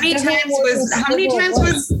 how many times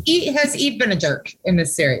has Eve been a jerk in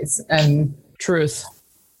this series? And truth.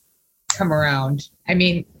 Come around. I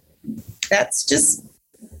mean, that's just.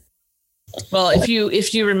 Well, if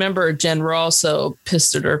you remember, Jen, we're also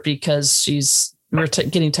pissed at her because we're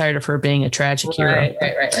getting tired of her being a tragic hero. Right.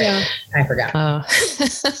 Yeah. I forgot.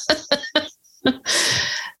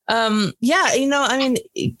 I mean,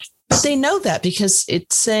 they know that because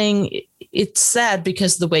it's saying it's sad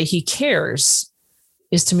because the way he cares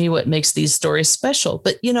is, to me, what makes these stories special.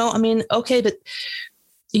 But, I mean, okay, but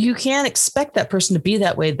you can't expect that person to be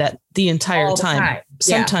that way the entire time. Yeah.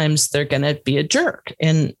 Sometimes they're going to be a jerk.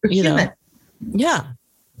 And, we're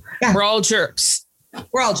all jerks.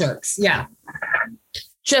 We're all jerks. Yeah.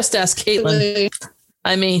 Just ask Caitlin.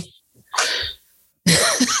 I mean,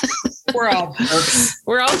 we're all jerks.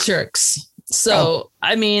 We're all jerks. So,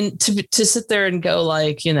 I mean, to sit there and go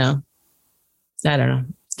like, I don't know,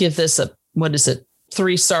 give this a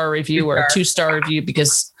 3-star review or a 2-star review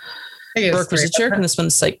because Rourke was a jerk. And this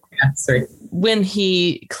one's like, when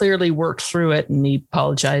he clearly worked through it and he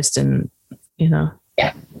apologized and, Yeah.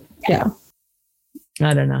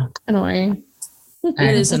 I don't know. Annoying.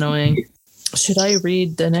 It is annoying. Should I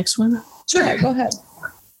read the next one? Sure. Yeah, go ahead.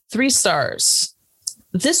 3 stars.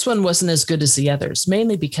 This one wasn't as good as the others,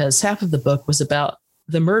 mainly because half of the book was about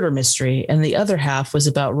the murder mystery and the other half was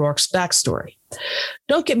about Rourke's backstory.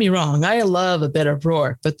 Don't get me wrong, I love a bit of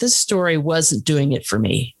Rourke, but this story wasn't doing it for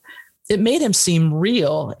me. It made him seem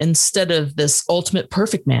real instead of this ultimate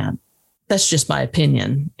perfect man. That's just my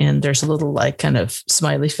opinion. And there's a little kind of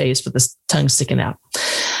smiley face with his tongue sticking out.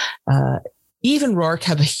 Eve and Rourke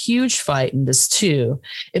have a huge fight in this too.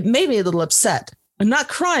 It made me a little upset. I'm not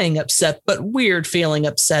crying upset, but weird feeling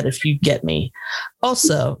upset, if you get me.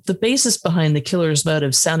 Also, the basis behind the killer's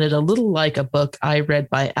motive sounded a little like a book I read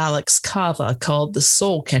by Alex Kava called The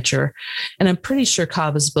Soul Catcher, and I'm pretty sure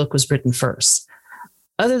Kava's book was written first.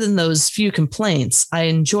 Other than those few complaints, I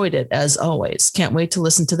enjoyed it as always. Can't wait to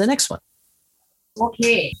listen to the next one.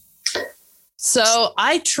 Okay. So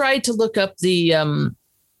I tried to look up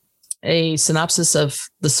a synopsis of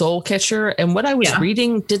The Soul Catcher, and what I was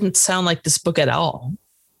reading didn't sound like this book at all.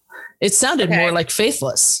 It sounded more like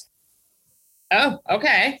Faithless. Oh,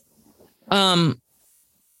 okay. But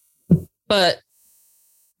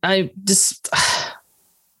the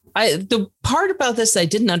part about this I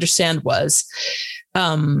didn't understand was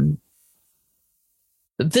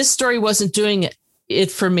this story wasn't doing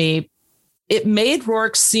it for me. It made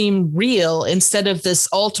Rourke seem real instead of this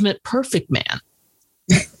ultimate perfect man.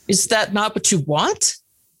 Is that not what you want?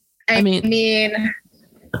 I mean,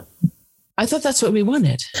 I thought that's what we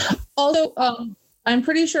wanted. Although I'm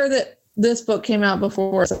pretty sure that this book came out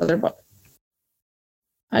before this other book.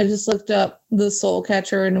 I just looked up The Soul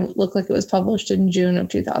Catcher and it looked like it was published in June of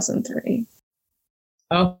 2003.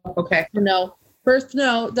 oh, okay.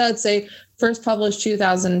 That's a first published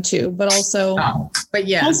 2002, but also. Oh, but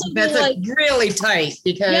yeah, Also that's like, really tight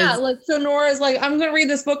because yeah, like so Nora's like, I'm gonna read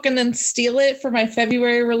this book and then steal it for my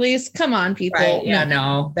February release. Come on, people. right, yeah,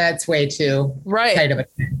 no, that's way too Right. tight of a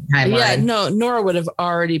timeline. Yeah, no, Nora would have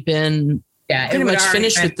already been yeah, pretty much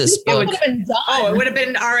finished with this It book. would have been done. Oh, it would have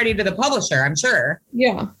been already to the publisher, I'm sure.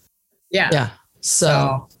 Yeah. Yeah. Yeah.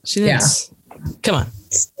 So she didn't. Come on.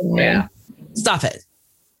 Yeah. Stop it.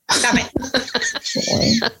 Stop it.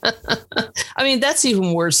 I mean, that's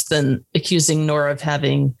even worse than accusing Nora of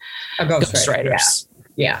having A ghostwriters.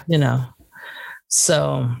 Yeah. You know.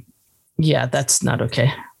 So yeah, that's not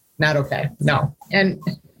okay. Not okay. No. And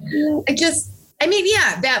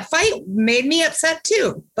that fight made me upset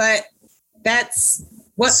too, but that's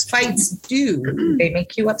what fights do. They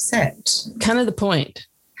make you upset. Kind of the point.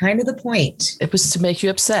 Kind of the point. It was to make you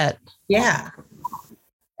upset. Yeah.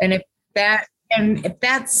 And if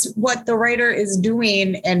that's what the writer is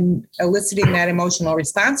doing and eliciting that emotional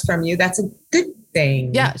response from you, that's a good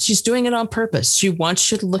thing. Yeah, she's doing it on purpose. She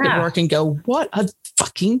wants you to look at Rourke and go, what a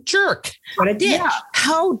fucking jerk. What a dick. Yeah.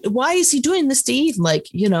 Why is he doing this to Eve?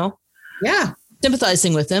 Like, you know,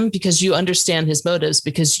 sympathizing with him because you understand his motives,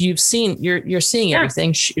 because you're seeing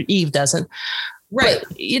everything. Eve doesn't. Right.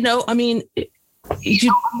 But, you know, I mean,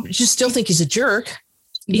 you still think he's a jerk.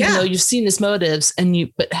 Even though you've seen his motives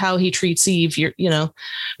but how he treats Eve,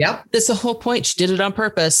 that's the whole point. She did it on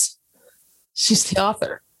purpose. She's the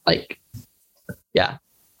author. Like, yeah,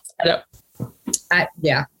 I don't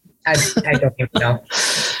even know.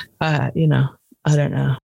 I don't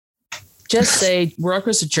know. Just say Rourke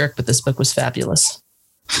was a jerk, but this book was fabulous.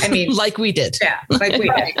 I mean, like we did. Yeah, like we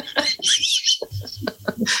did.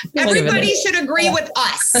 Everybody should agree with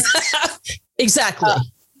us. Exactly.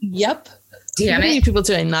 Yep. Damn How many it. people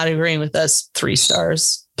doing not agreeing with us? 3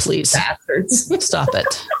 stars, please. Bastards. Stop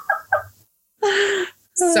it.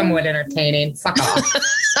 Somewhat entertaining. Fuck off.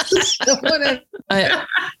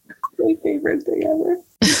 My favorite thing ever.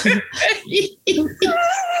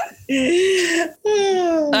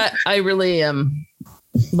 I really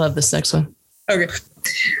love this next one. Okay.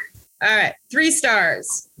 All right. 3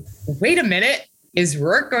 stars. Wait a minute. Is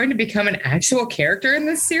Rourke going to become an actual character in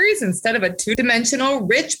this series instead of a 2-dimensional,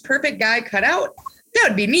 rich, perfect guy cut out? That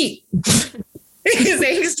would be neat. His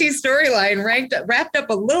angsty storyline wrapped up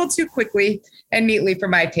a little too quickly and neatly for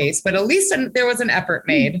my taste, but at least there was an effort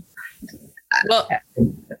made. Well,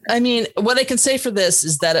 I mean, what I can say for this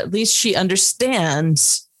is that at least she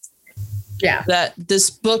understands that this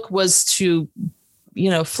book was to,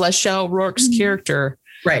 flesh out Rourke's character.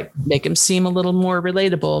 Right. Make him seem a little more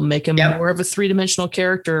relatable, make him more of a 3-dimensional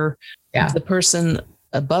character. Yeah. The person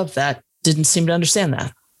above that didn't seem to understand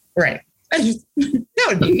that. Right. That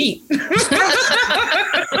would be neat.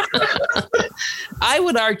 I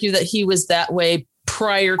would argue that he was that way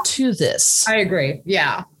prior to this. I agree.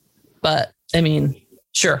 Yeah. But I mean,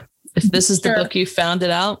 sure. If this is the book you found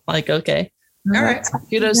it out, like, okay. All right.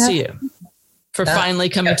 Kudos to you for finally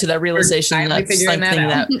coming to that realization. That's something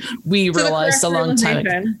that we realized a long time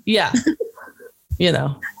ago. Yeah.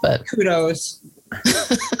 But kudos.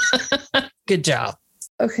 Good job.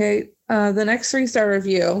 Okay. The next 3-star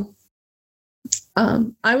review.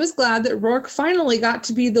 I was glad that Rourke finally got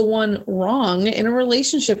to be the one wrong in a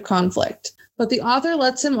relationship conflict, but the author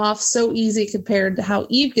lets him off so easy compared to how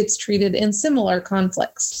Eve gets treated in similar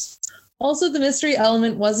conflicts. Also, the mystery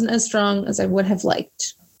element wasn't as strong as I would have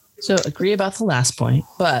liked. So agree about the last point,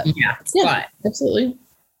 but but absolutely.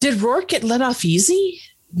 Did Rourke get let off easy?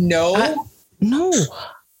 No, no,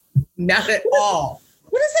 not at all.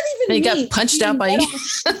 What does that even mean? He got punched out by you.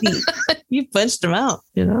 You punched him out,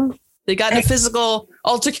 They got in a physical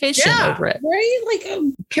altercation over it. Right? Like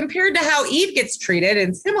compared to how Eve gets treated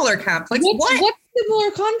in similar conflicts. What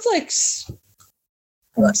similar conflicts?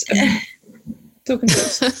 So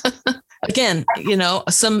confused. Again,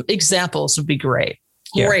 some examples would be great.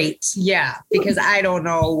 Here. Great. Yeah. Because I don't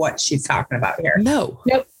know what she's talking about here. No.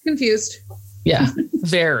 Nope. Confused. Yeah.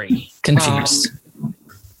 Very confused.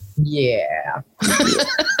 Yeah.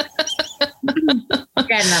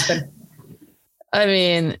 Got nothing. I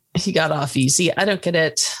mean, he got off easy. I don't get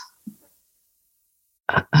it.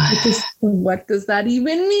 What does that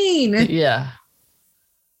even mean? Yeah.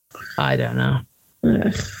 I don't know.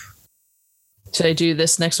 Should I do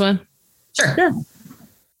this next one? Sure.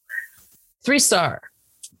 3-star.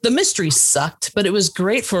 the mystery sucked, but it was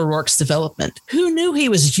great for Rourke's development. Who knew he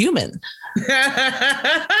was human?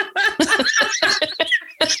 I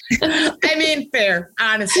mean, fair,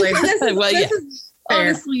 honestly. This is, Well, this yeah. is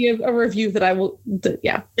honestly a review that I will,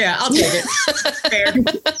 yeah. Yeah, I'll take it. Fair.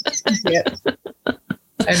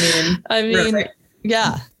 I mean, really.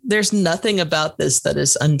 yeah, there's nothing about this that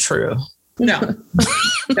is untrue. No,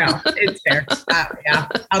 it's fair. Yeah,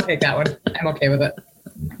 I'll take that one. I'm okay with it.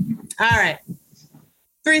 All right.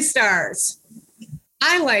 3 stars.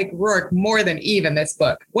 I like Rourke more than Eve in this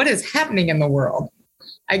book. What is happening in the world?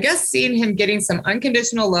 I guess seeing him getting some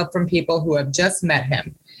unconditional love from people who have just met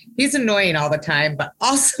him. He's annoying all the time, but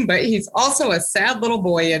he's also a sad little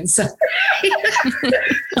boy inside.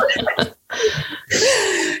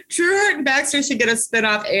 Trueheart and Baxter should get a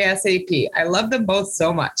spinoff ASAP. I love them both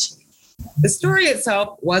so much. The story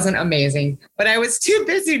itself wasn't amazing, but I was too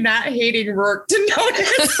busy not hating Rourke to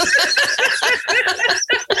notice.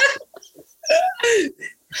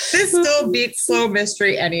 This still beats slow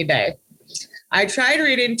mystery any day. I tried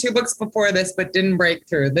reading 2 books before this, but didn't break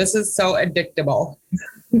through. This is so addictable.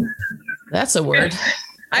 That's a word.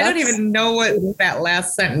 I don't even know what that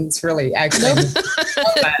last sentence really actually means.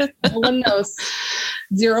 No one knows.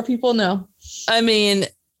 0 people know. I mean,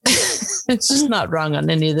 it's just not wrong on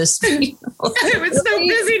any of this. I was so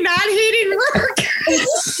busy not hating Rourke.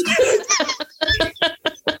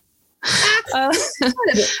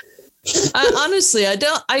 Honestly, I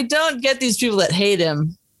don't get these people that hate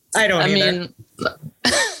him. I don't. I either. mean,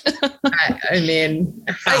 I mean,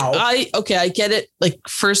 how? okay, I get it. Like,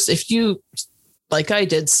 first, if you, like I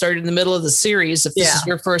did, start in the middle of the series, if this is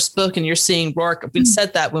your first book and you're seeing Rourke, we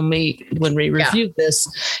said that when we reviewed this.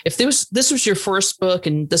 If this was your first book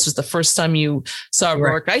and this was the first time you saw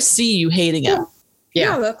Rourke, I see you hating him.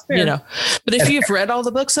 Yeah, that's fair. You know, but if you've read all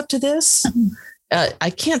the books up to this, I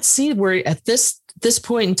can't see where at this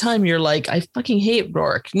point in time you're like, I fucking hate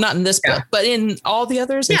Rourke. Not in this book, but in all the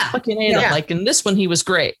others, I fucking hate him. Like in this one, he was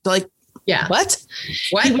great. Like, what?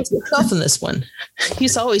 He was himself in this one.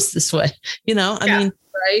 He's always this way. You know, I mean,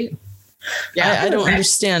 right? Yeah, I don't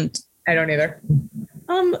understand. I don't either.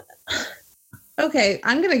 Okay,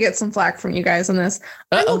 I'm gonna get some flack from you guys on this.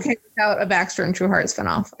 I'm okay without a Baxter and Trueheart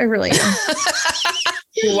spinoff. I really am.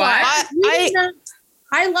 What?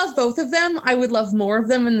 I love both of them. I would love more of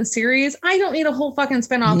them in the series. I don't need a whole fucking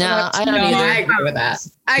spinoff. No, I don't either. I agree with that.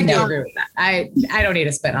 I do agree with that. I don't need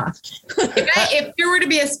a spinoff. If there were to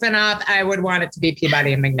be a spinoff, I would want it to be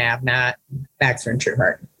Peabody and McNabb, not Baxter and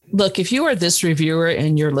Trueheart. Look, if you are this reviewer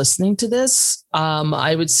and you're listening to this,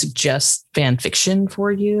 I would suggest fan fiction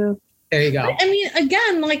for you. There you go. I mean,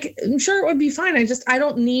 again, like, I'm sure it would be fine. I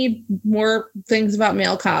don't need more things about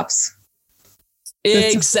male cops.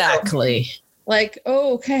 Exactly. Like,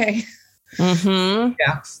 oh, okay. Mm-hmm.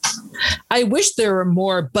 Yeah. I wish there were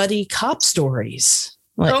more buddy cop stories.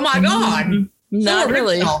 Like, oh my God. Not so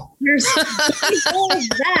really. There's all of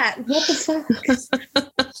that. What the fuck?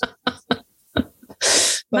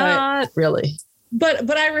 Not really.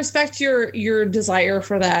 But I respect your desire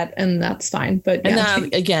for that, and that's fine. But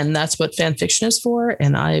and again, that's what fan fiction is for.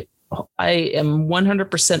 And I am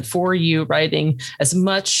 100% for you writing as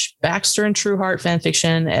much Baxter and Trueheart fan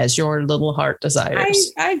fiction as your little heart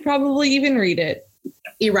desires. I'd probably even read it.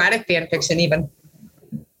 Erotic fan fiction, even.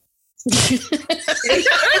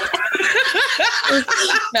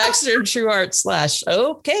 Baxter and Trueheart /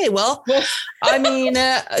 okay, well, I mean,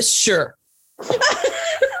 sure.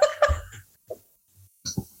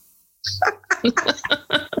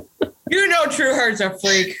 You know Trueheart's a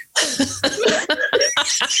freak.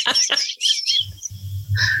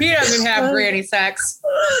 He doesn't have granny sex.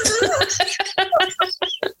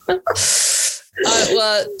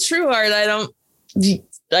 Well, Trueheart,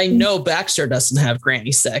 I know Baxter doesn't have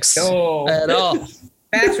granny sex at all.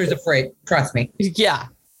 Baxter's a freak. Trust me. Yeah.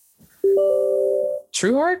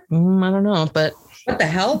 Trueheart? I don't know, but. What the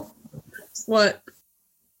hell? What?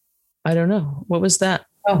 I don't know. What was that?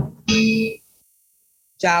 Oh.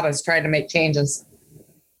 Java's trying to make changes.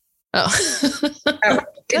 Oh.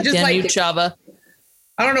 It just like you, Java.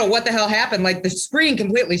 I don't know what the hell happened. Like the screen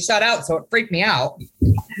completely shut out, so it freaked me out.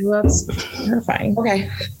 Well, that's terrifying. Okay.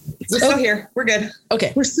 We're still here. We're good.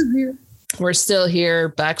 Okay. We're still here. We're still here.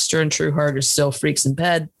 Baxter and Trueheart are still freaks in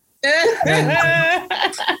bed.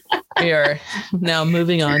 We are now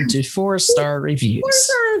moving on to 4-star reviews.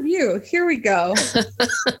 4-star review. Here we go.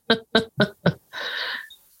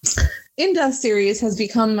 In Death series has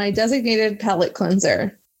become my designated palate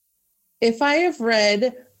cleanser. If I have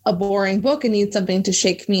read a boring book and need something to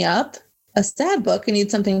shake me up, a sad book and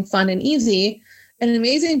need something fun and easy, an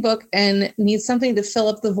amazing book and need something to fill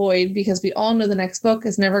up the void because we all know the next book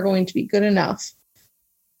is never going to be good enough.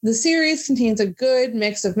 The series contains a good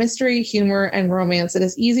mix of mystery, humor, and romance that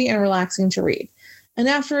is easy and relaxing to read. And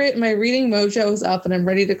after it, my reading mojo is up and I'm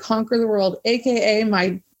ready to conquer the world, aka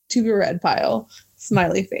my to be read pile.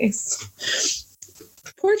 Smiley face.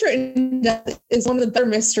 Portrait in Death is one of the better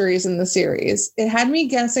mysteries in the series. It had me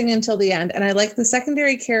guessing until the end, and I like the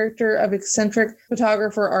secondary character of eccentric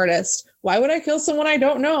photographer artist. Why would I kill someone I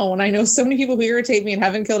don't know when I know so many people who irritate me and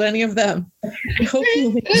haven't killed any of them? I hope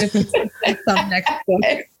you make some next book.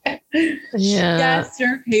 Yeah. Yes,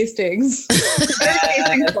 Dirk Hastings. Dirk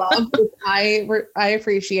Hastings love, which I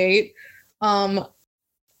appreciate.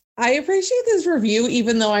 I appreciate this review,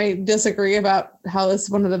 even though I disagree about how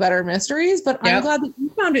it's one of the better mysteries, but I'm glad that you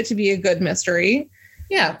found it to be a good mystery.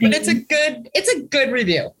 Yeah, but it's a good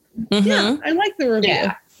review. Mm-hmm. Yeah, I like the review.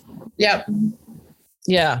 Yeah. Yep.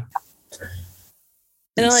 Yeah.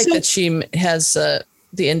 And I like that she has the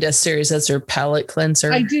In-Death series as her palate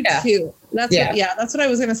cleanser. I do too. That's what I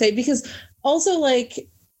was going to say, because also like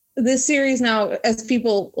this series now, as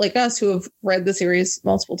people like us who have read the series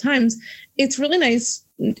multiple times, it's really nice,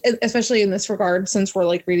 especially in this regard, since we're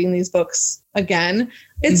like reading these books again.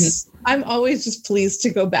 I'm always just pleased to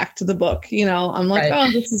go back to the book. You know, I'm like,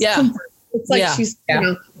 oh, this is comfort. It's like she's, you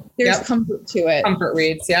know, there's comfort to it. Comfort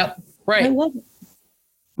reads. Yep. Right. I love it.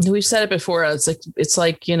 We've said it before. It's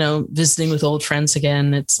like, you know, visiting with old friends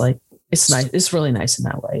again. It's like, it's nice. It's really nice in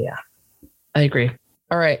that way. Yeah, I agree.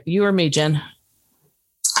 All right. You or me, Jen?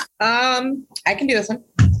 I can do this one.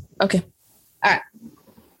 Okay. All right.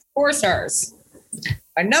 4 stars.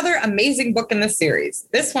 Another amazing book in the series.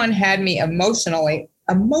 This one had me emotional,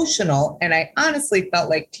 and I honestly felt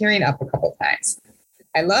like tearing up a couple times.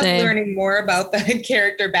 I loved learning more about the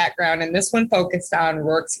character background, and this one focused on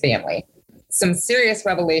Rourke's family. Some serious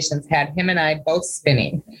revelations had him and I both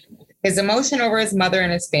spinning. His emotion over his mother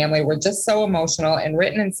and his family were just so emotional and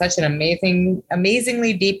written in such an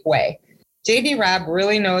amazingly deep way. J.D. Robb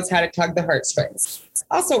really knows how to tug the heartstrings.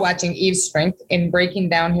 Also watching Eve's strength in breaking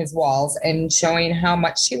down his walls and showing how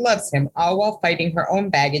much she loves him, all while fighting her own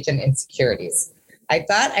baggage and insecurities. I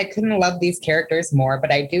thought I couldn't love these characters more,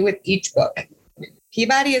 but I do with each book.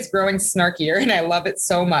 Peabody is growing snarkier, and I love it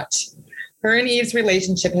so much. Her and Eve's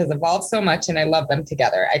relationship has evolved so much, and I love them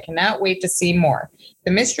together. I cannot wait to see more.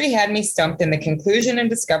 The mystery had me stumped, and the conclusion and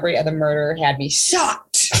discovery of the murder had me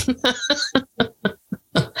shocked.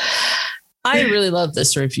 I really love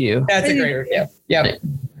this review. That's a great review. Yep.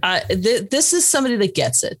 This is somebody that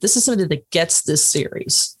gets it. This is somebody that gets this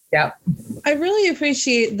series. Yep. I really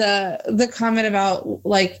appreciate the comment about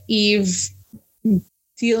like Eve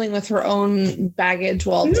dealing with her own baggage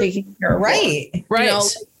while taking care of right. You know,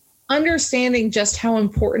 understanding just how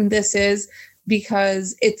important this is,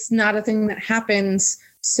 because it's not a thing that happens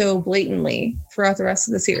so blatantly throughout the rest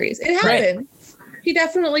of the series. It happened. Right. She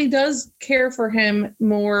definitely does care for him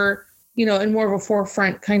more, you know, in more of a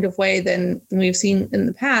forefront kind of way than we've seen in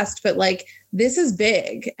the past. But like, this is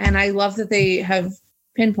big. And I love that they have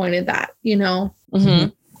pinpointed that, you know.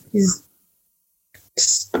 Mm-hmm.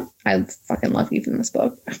 I fucking love Eve in this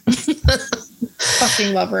book.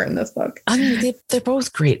 Fucking love her in this book. I mean, they're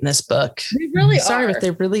both great in this book. They really are. Sorry, but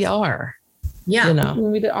they really are. Yeah. You know.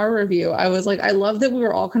 When we did our review, I was like, I love that we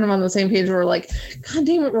were all kind of on the same page. We were like, God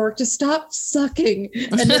damn it, Rourke, just stop sucking.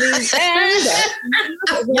 And then he was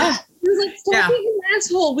like, stop being an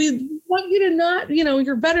asshole. We want you to not, you know,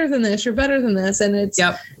 you're better than this. You're better than this. And it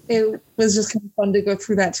was just kind of fun to go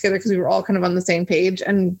through that together, because we were all kind of on the same page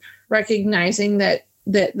and recognizing that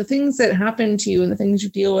the things that happen to you and the things you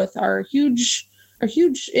deal with are a huge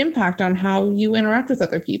impact on how you interact with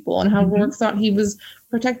other people, and how Rourke thought he was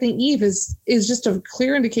protecting Eve is just a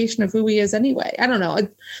clear indication of who he is anyway. I don't know.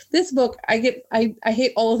 This book, I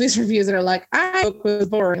hate all of these reviews that are like, book was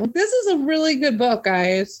boring. Like, this is a really good book,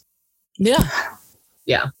 guys. Yeah.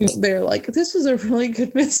 Yeah. They're like, this was a really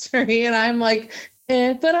good mystery. And I'm like,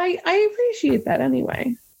 but I appreciate that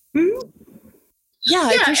anyway. Mm-hmm. Yeah,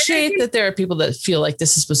 I appreciate that there are people that feel like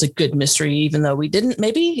this was a good mystery, even though we didn't.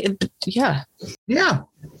 Maybe, yeah.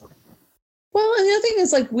 Well, and the other thing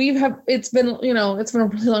is, like, it's been a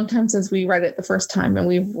really long time since we read it the first time, and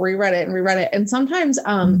we've reread it. And sometimes,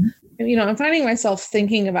 you know, I'm finding myself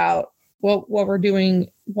thinking about what we're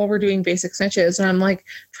doing while we're doing Basic Snitches, and I'm like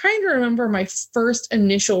trying to remember my first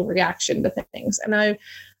initial reaction to things. And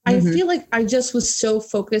I feel like I just was so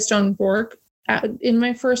focused on Rourke in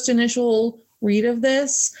my first initial read of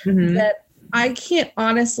this that I can't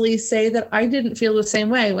honestly say that I didn't feel the same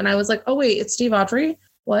way when I was like, oh wait, it's Steve Autry.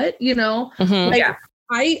 What? You know,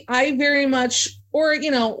 I very much, or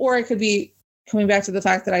I could be coming back to the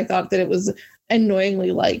fact that I thought that it was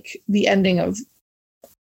annoyingly like the ending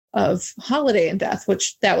of Holiday in Death,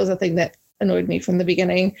 which that was a thing that annoyed me from the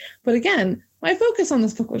beginning. But again, my focus on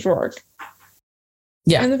this book was Rourke.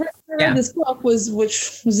 Yeah. And the first time I read this book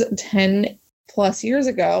which was 10 plus years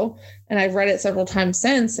ago, and I've read it several times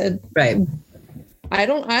since. And right. I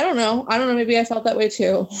don't know. Maybe I felt that way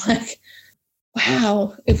too. Like,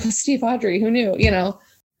 wow, it was Steve Audrey. Who knew?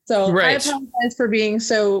 So I apologize for being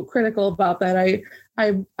so critical about that.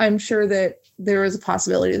 I'm sure that there is a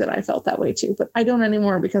possibility that I felt that way too, but I don't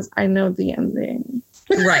anymore because I know the ending.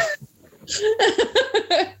 Right.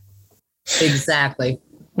 Exactly.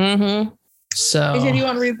 Mm-hmm. So do you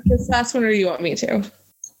want to read this last one or do you want me to?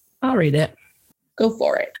 I'll read it. Go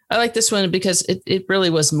for it. I like this one because it really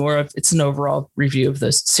was it's an overall review of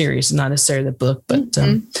the series, not necessarily the book, but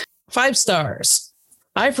 5 stars.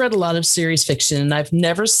 I've read a lot of series fiction and I've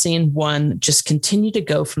never seen one just continue to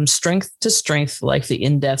go from strength to strength like the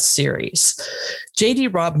In Death series. J.D.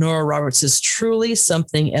 Nora Roberts is truly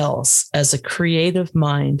something else as a creative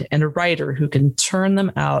mind and a writer who can turn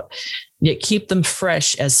them out, yet keep them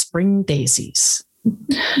fresh as spring daisies.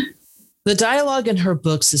 The dialogue in her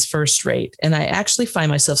books is first rate, and I actually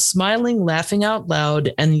find myself smiling, laughing out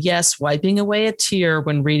loud, and yes, wiping away a tear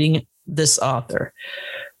when reading this author.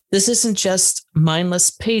 This isn't just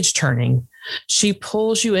mindless page turning. She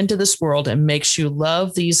pulls you into this world and makes you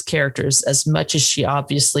love these characters as much as she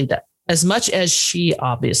obviously does.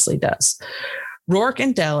 Rourke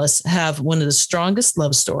and Dallas have one of the strongest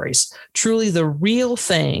love stories, truly the real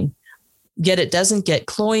thing, yet it doesn't get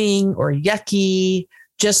cloying or yucky,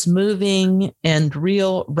 just moving and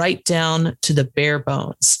real right down to the bare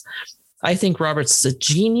bones. I think Roberts is a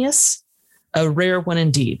genius, a rare one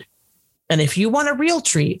indeed. And if you want a real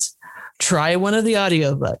treat, try one of the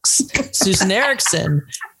audiobooks. Susan Erickson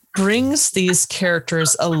brings these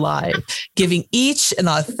characters alive, giving each an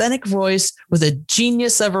authentic voice with a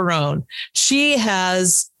genius of her own. She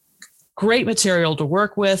has great material to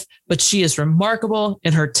work with, but she is remarkable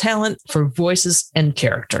in her talent for voices and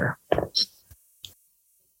character.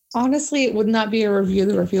 Honestly, it would not be a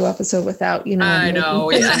review episode without, I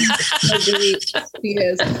know. Yeah. She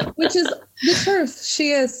is, which is the truth.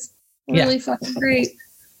 She is really fucking great.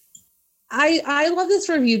 I love this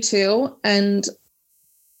review too. And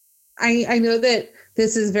I know that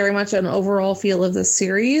this is very much an overall feel of the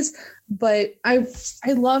series, but I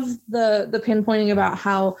love the pinpointing about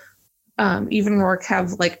how Eve and Rourke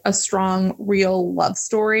have like a strong, real love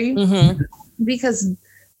story, because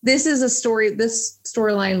this is a story, this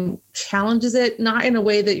storyline challenges it, not in a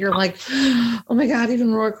way that you're like, oh my God, Eve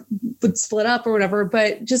and Rourke would split up or whatever,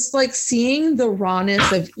 but just like seeing the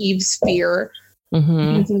rawness of Eve's fear.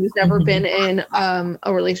 Who's never been in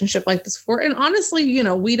a relationship like this before. And honestly,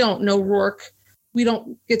 we don't know Rourke. We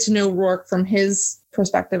don't get to know Rourke from his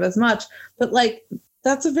perspective as much, but like,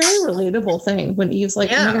 that's a very relatable thing when Eve's like,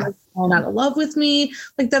 oh my God, you're falling out of love with me.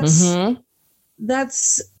 Like that's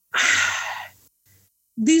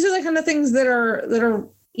these are the kind of things that are,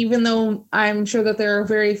 even though I'm sure that there are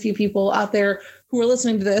very few people out there who are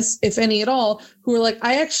listening to this, if any at all, who are like,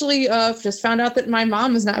 I actually just found out that my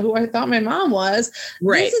mom is not who I thought my mom was.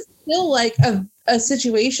 Right. This is still like a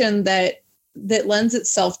situation that lends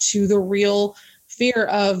itself to the real fear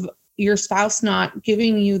of your spouse not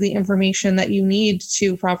giving you the information that you need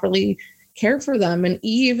to properly care for them. And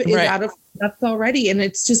Eve is out of depth already. And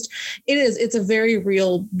it's a very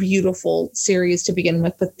real, beautiful series to begin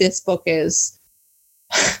with. But this book is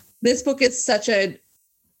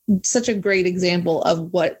such a great example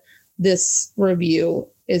of what this review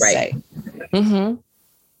is saying.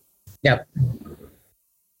 Yep.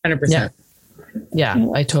 100%. Yeah,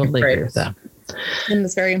 I totally agree with that. And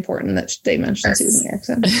it's very important that they mention Susan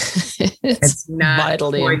Erickson. It's not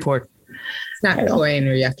vitally important. It's not cloying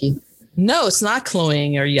or yucky. No, it's not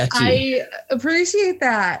cloying or yucky. I appreciate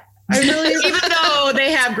that. I really, even though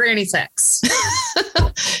they have granny sex.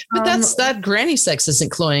 But that granny sex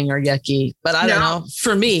isn't cloying or yucky. But I don't know.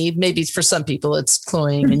 For me, maybe for some people it's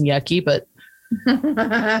cloying and yucky. But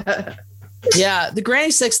yeah, the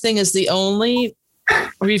granny sex thing is the only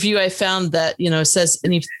review I found that says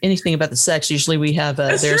anything about the sex. Usually we have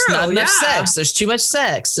there's not enough sex. There's too much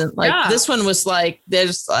sex, and like this one was like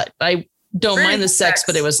there's I don't granny mind the sex,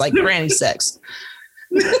 but it was like granny sex.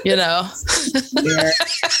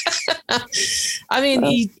 I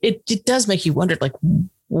mean, it does make you wonder, like,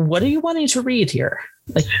 what are you wanting to read here?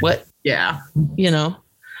 Like, what? Yeah. You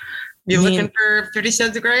looking for 50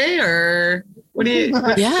 Shades of Grey, or what do you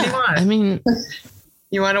want? I mean,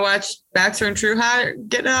 you want to watch Baxter and Trueheart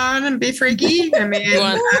get on and be freaky? I mean,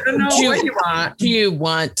 I don't know what you want. Do you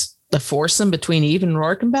want the foursome between Eve and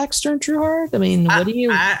Rourke and Baxter and Trueheart? I mean, what do you?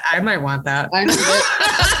 I might want that.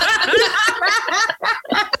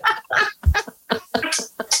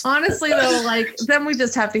 Honestly, though, like then we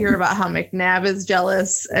just have to hear about how McNabb is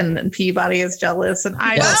jealous and Peabody is jealous, and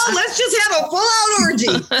let's just have a full-out orgy.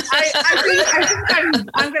 I think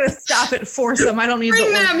I'm going to stop at foursome. I don't need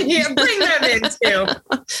Bring them here. Bring them in too.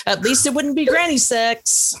 At least it wouldn't be granny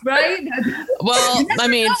sex, right? Well, I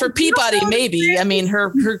mean, for Peabody, maybe. I mean, her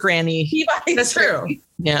granny. Peabody. That's true.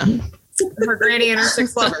 Yeah. Her granny and her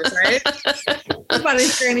 6 lovers, right?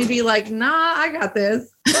 Peabody's granny be like, nah, I got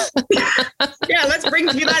this. Yeah, let's bring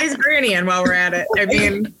Peabody's granny in while we're at it.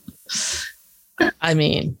 I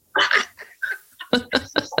mean.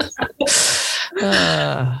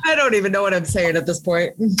 I don't even know what I'm saying at this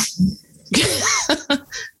point.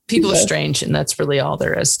 People are strange, and that's really all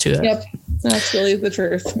there is to it. Yep. That's really the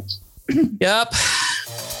truth. Yep.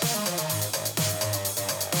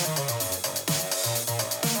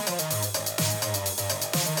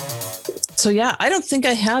 So yeah, I don't think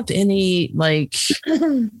I have any like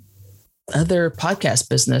other podcast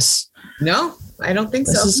business. No, I don't think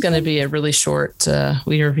This so. is going to be a really short.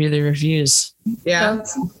 We review the reviews. Yeah,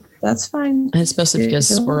 That's fine. And it's mostly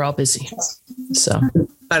because we're all busy. So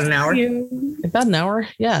about an hour. about an hour.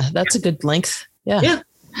 Yeah, that's a good length. Yeah. Yeah.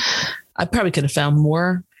 I probably could have found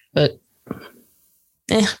more, but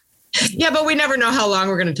Yeah, but we never know how long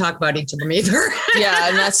we're going to talk about each of them either. yeah,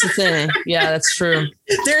 and that's the thing. Yeah, that's true.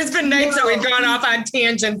 There's been nights that we've gone off on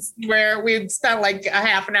tangents where we've spent like a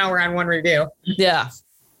half an hour on one review. Yeah.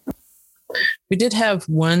 We did have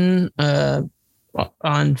one on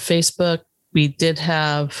Facebook. We did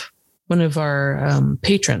have one of our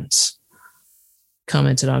patrons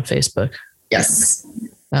commented on Facebook. Yes.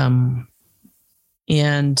 And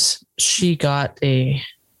she bought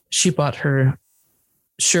her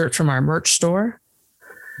shirt from our merch store.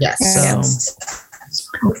 Yes. So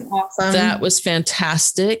Awesome. that was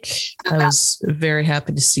fantastic. I was very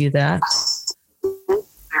happy to see that.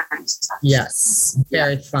 Yes.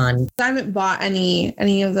 Very fun. I haven't bought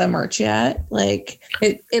any of the merch yet. Like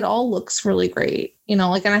it all looks really great, you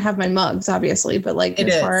know, like, and I have my mugs obviously, but like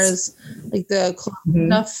as far as like the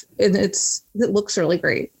stuff, it looks really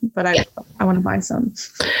great, but I want to buy some.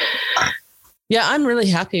 Yeah, I'm really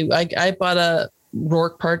happy. I bought a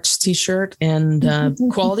Rourke Parks t-shirt, and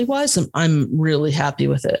quality wise, I'm really happy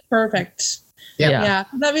with it. Perfect. Yeah.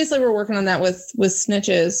 Obviously we're working on that with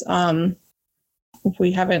Snitches.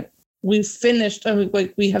 We've finished,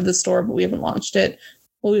 we have the store, but we haven't launched it.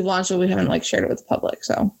 Well, we've launched it. We haven't like shared it with the public.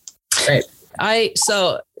 So, right.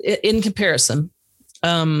 So in comparison,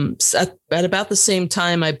 at about the same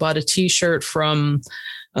time, I bought a t-shirt from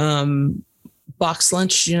Box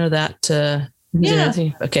Lunch. You know that? Yeah.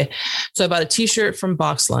 Okay. So I bought a t-shirt from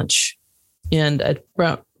Box Lunch, and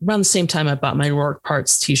around the same time, I bought my Rourke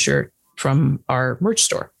Parts t-shirt from our merch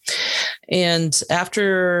store. And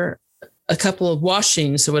after a couple of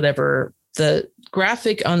washings or whatever, the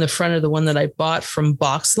graphic on the front of the one that I bought from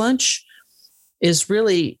Box Lunch is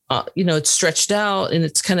really, it's stretched out and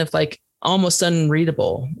it's kind of like almost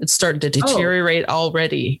unreadable. It's starting to deteriorate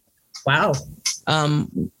already. Wow.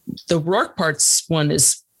 The Rourke Parts one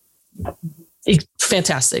is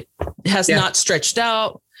fantastic. It has not stretched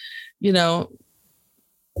out.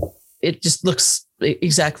 It just looks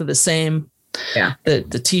exactly the same. Yeah. The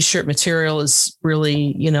t-shirt material is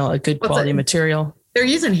really, a good quality material. They're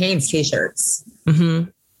using Hanes t-shirts,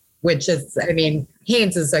 which is,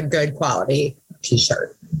 Hanes is a good quality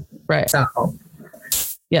t-shirt. Right. So,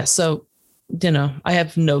 yeah. So, I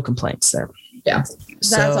have no complaints there. Yeah.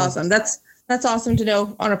 That's awesome. That's awesome to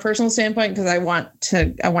know on a personal standpoint, because I want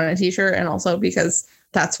a t-shirt, and also because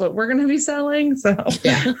that's what we're going to be selling. So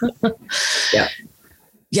yeah. Yeah.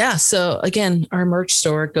 Yeah. So again, our merch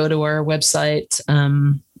store, go to our website,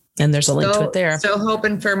 and there's a link to it there. Still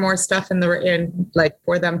hoping for more stuff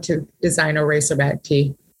for them to design a racerback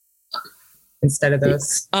tee instead of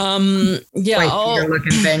those.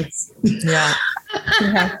 Looking things. Yeah.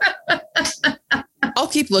 I'll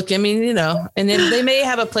keep looking. And then they may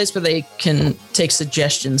have a place where they can take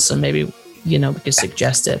suggestions. So maybe, we could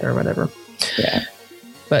suggest it or whatever. Yeah.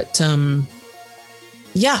 But,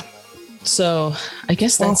 yeah. So I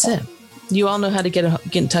guess that's it. You all know how to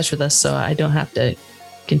get in touch with us, so I don't have to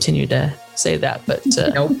continue to say that. But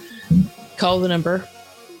nope. Call the number.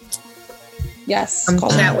 Yes.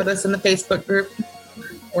 Chat with us in the Facebook group.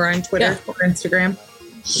 Or on Twitter or Instagram.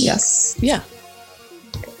 Yes. Yeah.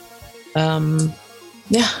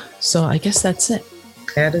 Yeah. So I guess that's it.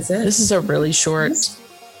 That is it. This is a really short.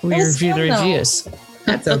 We review the reviews.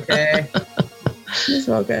 That's okay. It's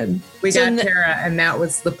all good. We got Tara, and that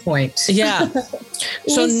was the point. Yeah.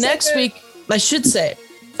 So next week, we should say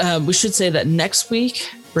that next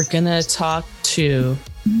week we're gonna talk to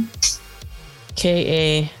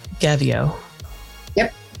K.A. Gavio.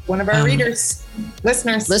 Yep. one of our readers,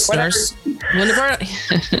 listeners, one of our.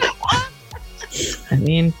 I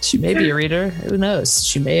mean, she may be a reader. Who knows?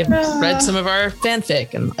 She may have read some of our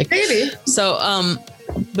fanfic and like maybe. So,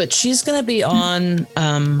 but she's going to be on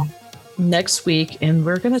next week, and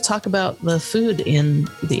we're going to talk about the food in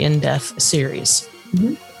the In Death series.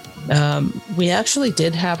 Mm-hmm. We actually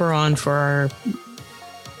did have her on for our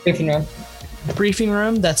briefing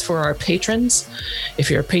room. That's for our patrons.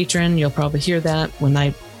 If you're a patron, you'll probably hear that when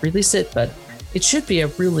I release it, but it should be a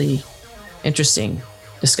really interesting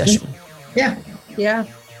discussion. Yeah.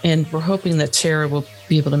 And we're hoping that Tara will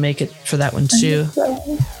be able to make it for that one too.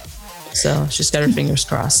 So she's got her fingers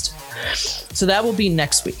crossed. So that will be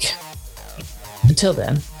next week. Until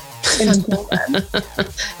then.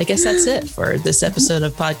 I guess that's it for this episode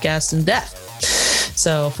of Podcast in Death.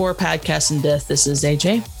 So for Podcast in Death, this is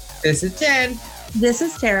AJ. This is Jen. This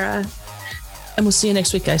is Tara. And we'll see you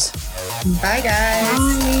next week, guys. Bye,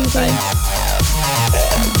 guys. Bye.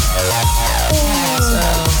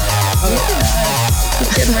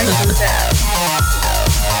 Getting right through that.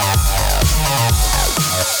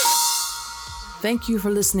 Thank you for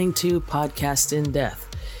listening to Podcast in Death.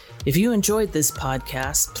 If you enjoyed this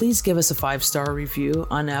podcast, please give us a 5-star review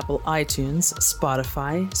on Apple iTunes,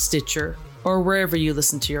 Spotify, Stitcher, or wherever you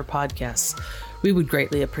listen to your podcasts. We would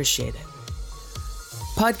greatly appreciate it.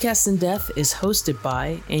 Podcast in Death is hosted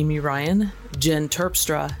by Amy Ryan, Jen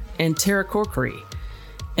Terpstra, and Tara Corkery,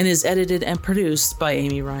 and is edited and produced by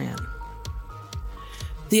Amy Ryan.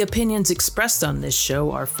 The opinions expressed on this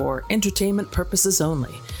show are for entertainment purposes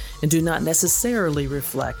only and do not necessarily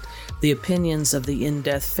reflect the opinions of the In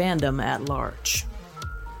Death fandom at large.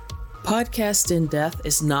 Podcast in Death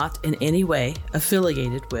is not in any way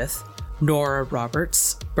affiliated with Nora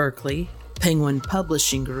Roberts, Berkeley, Penguin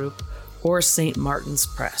Publishing Group, or St. Martin's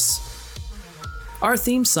Press. Our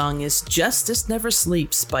theme song is Justice Never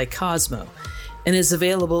Sleeps by Cosmo and is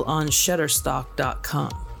available on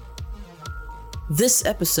Shutterstock.com. This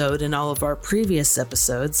episode and all of our previous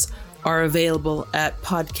episodes are available at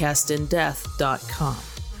podcastindeath.com.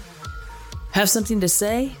 Have something to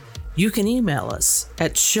say? You can email us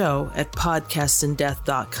at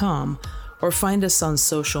show@podcastindeath.com or find us on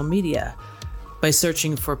social media by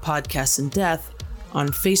searching for Podcast in Death on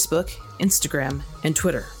Facebook, Instagram, and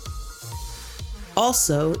Twitter.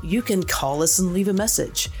 Also, you can call us and leave a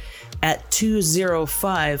message at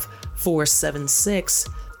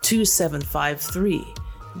 205-476-2753.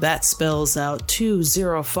 That spells out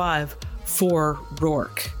 205 for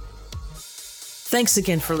Rourke. Thanks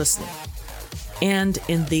again for listening. And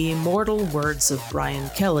in the immortal words of Brian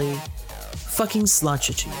Kelly, fucking slouch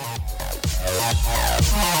at you.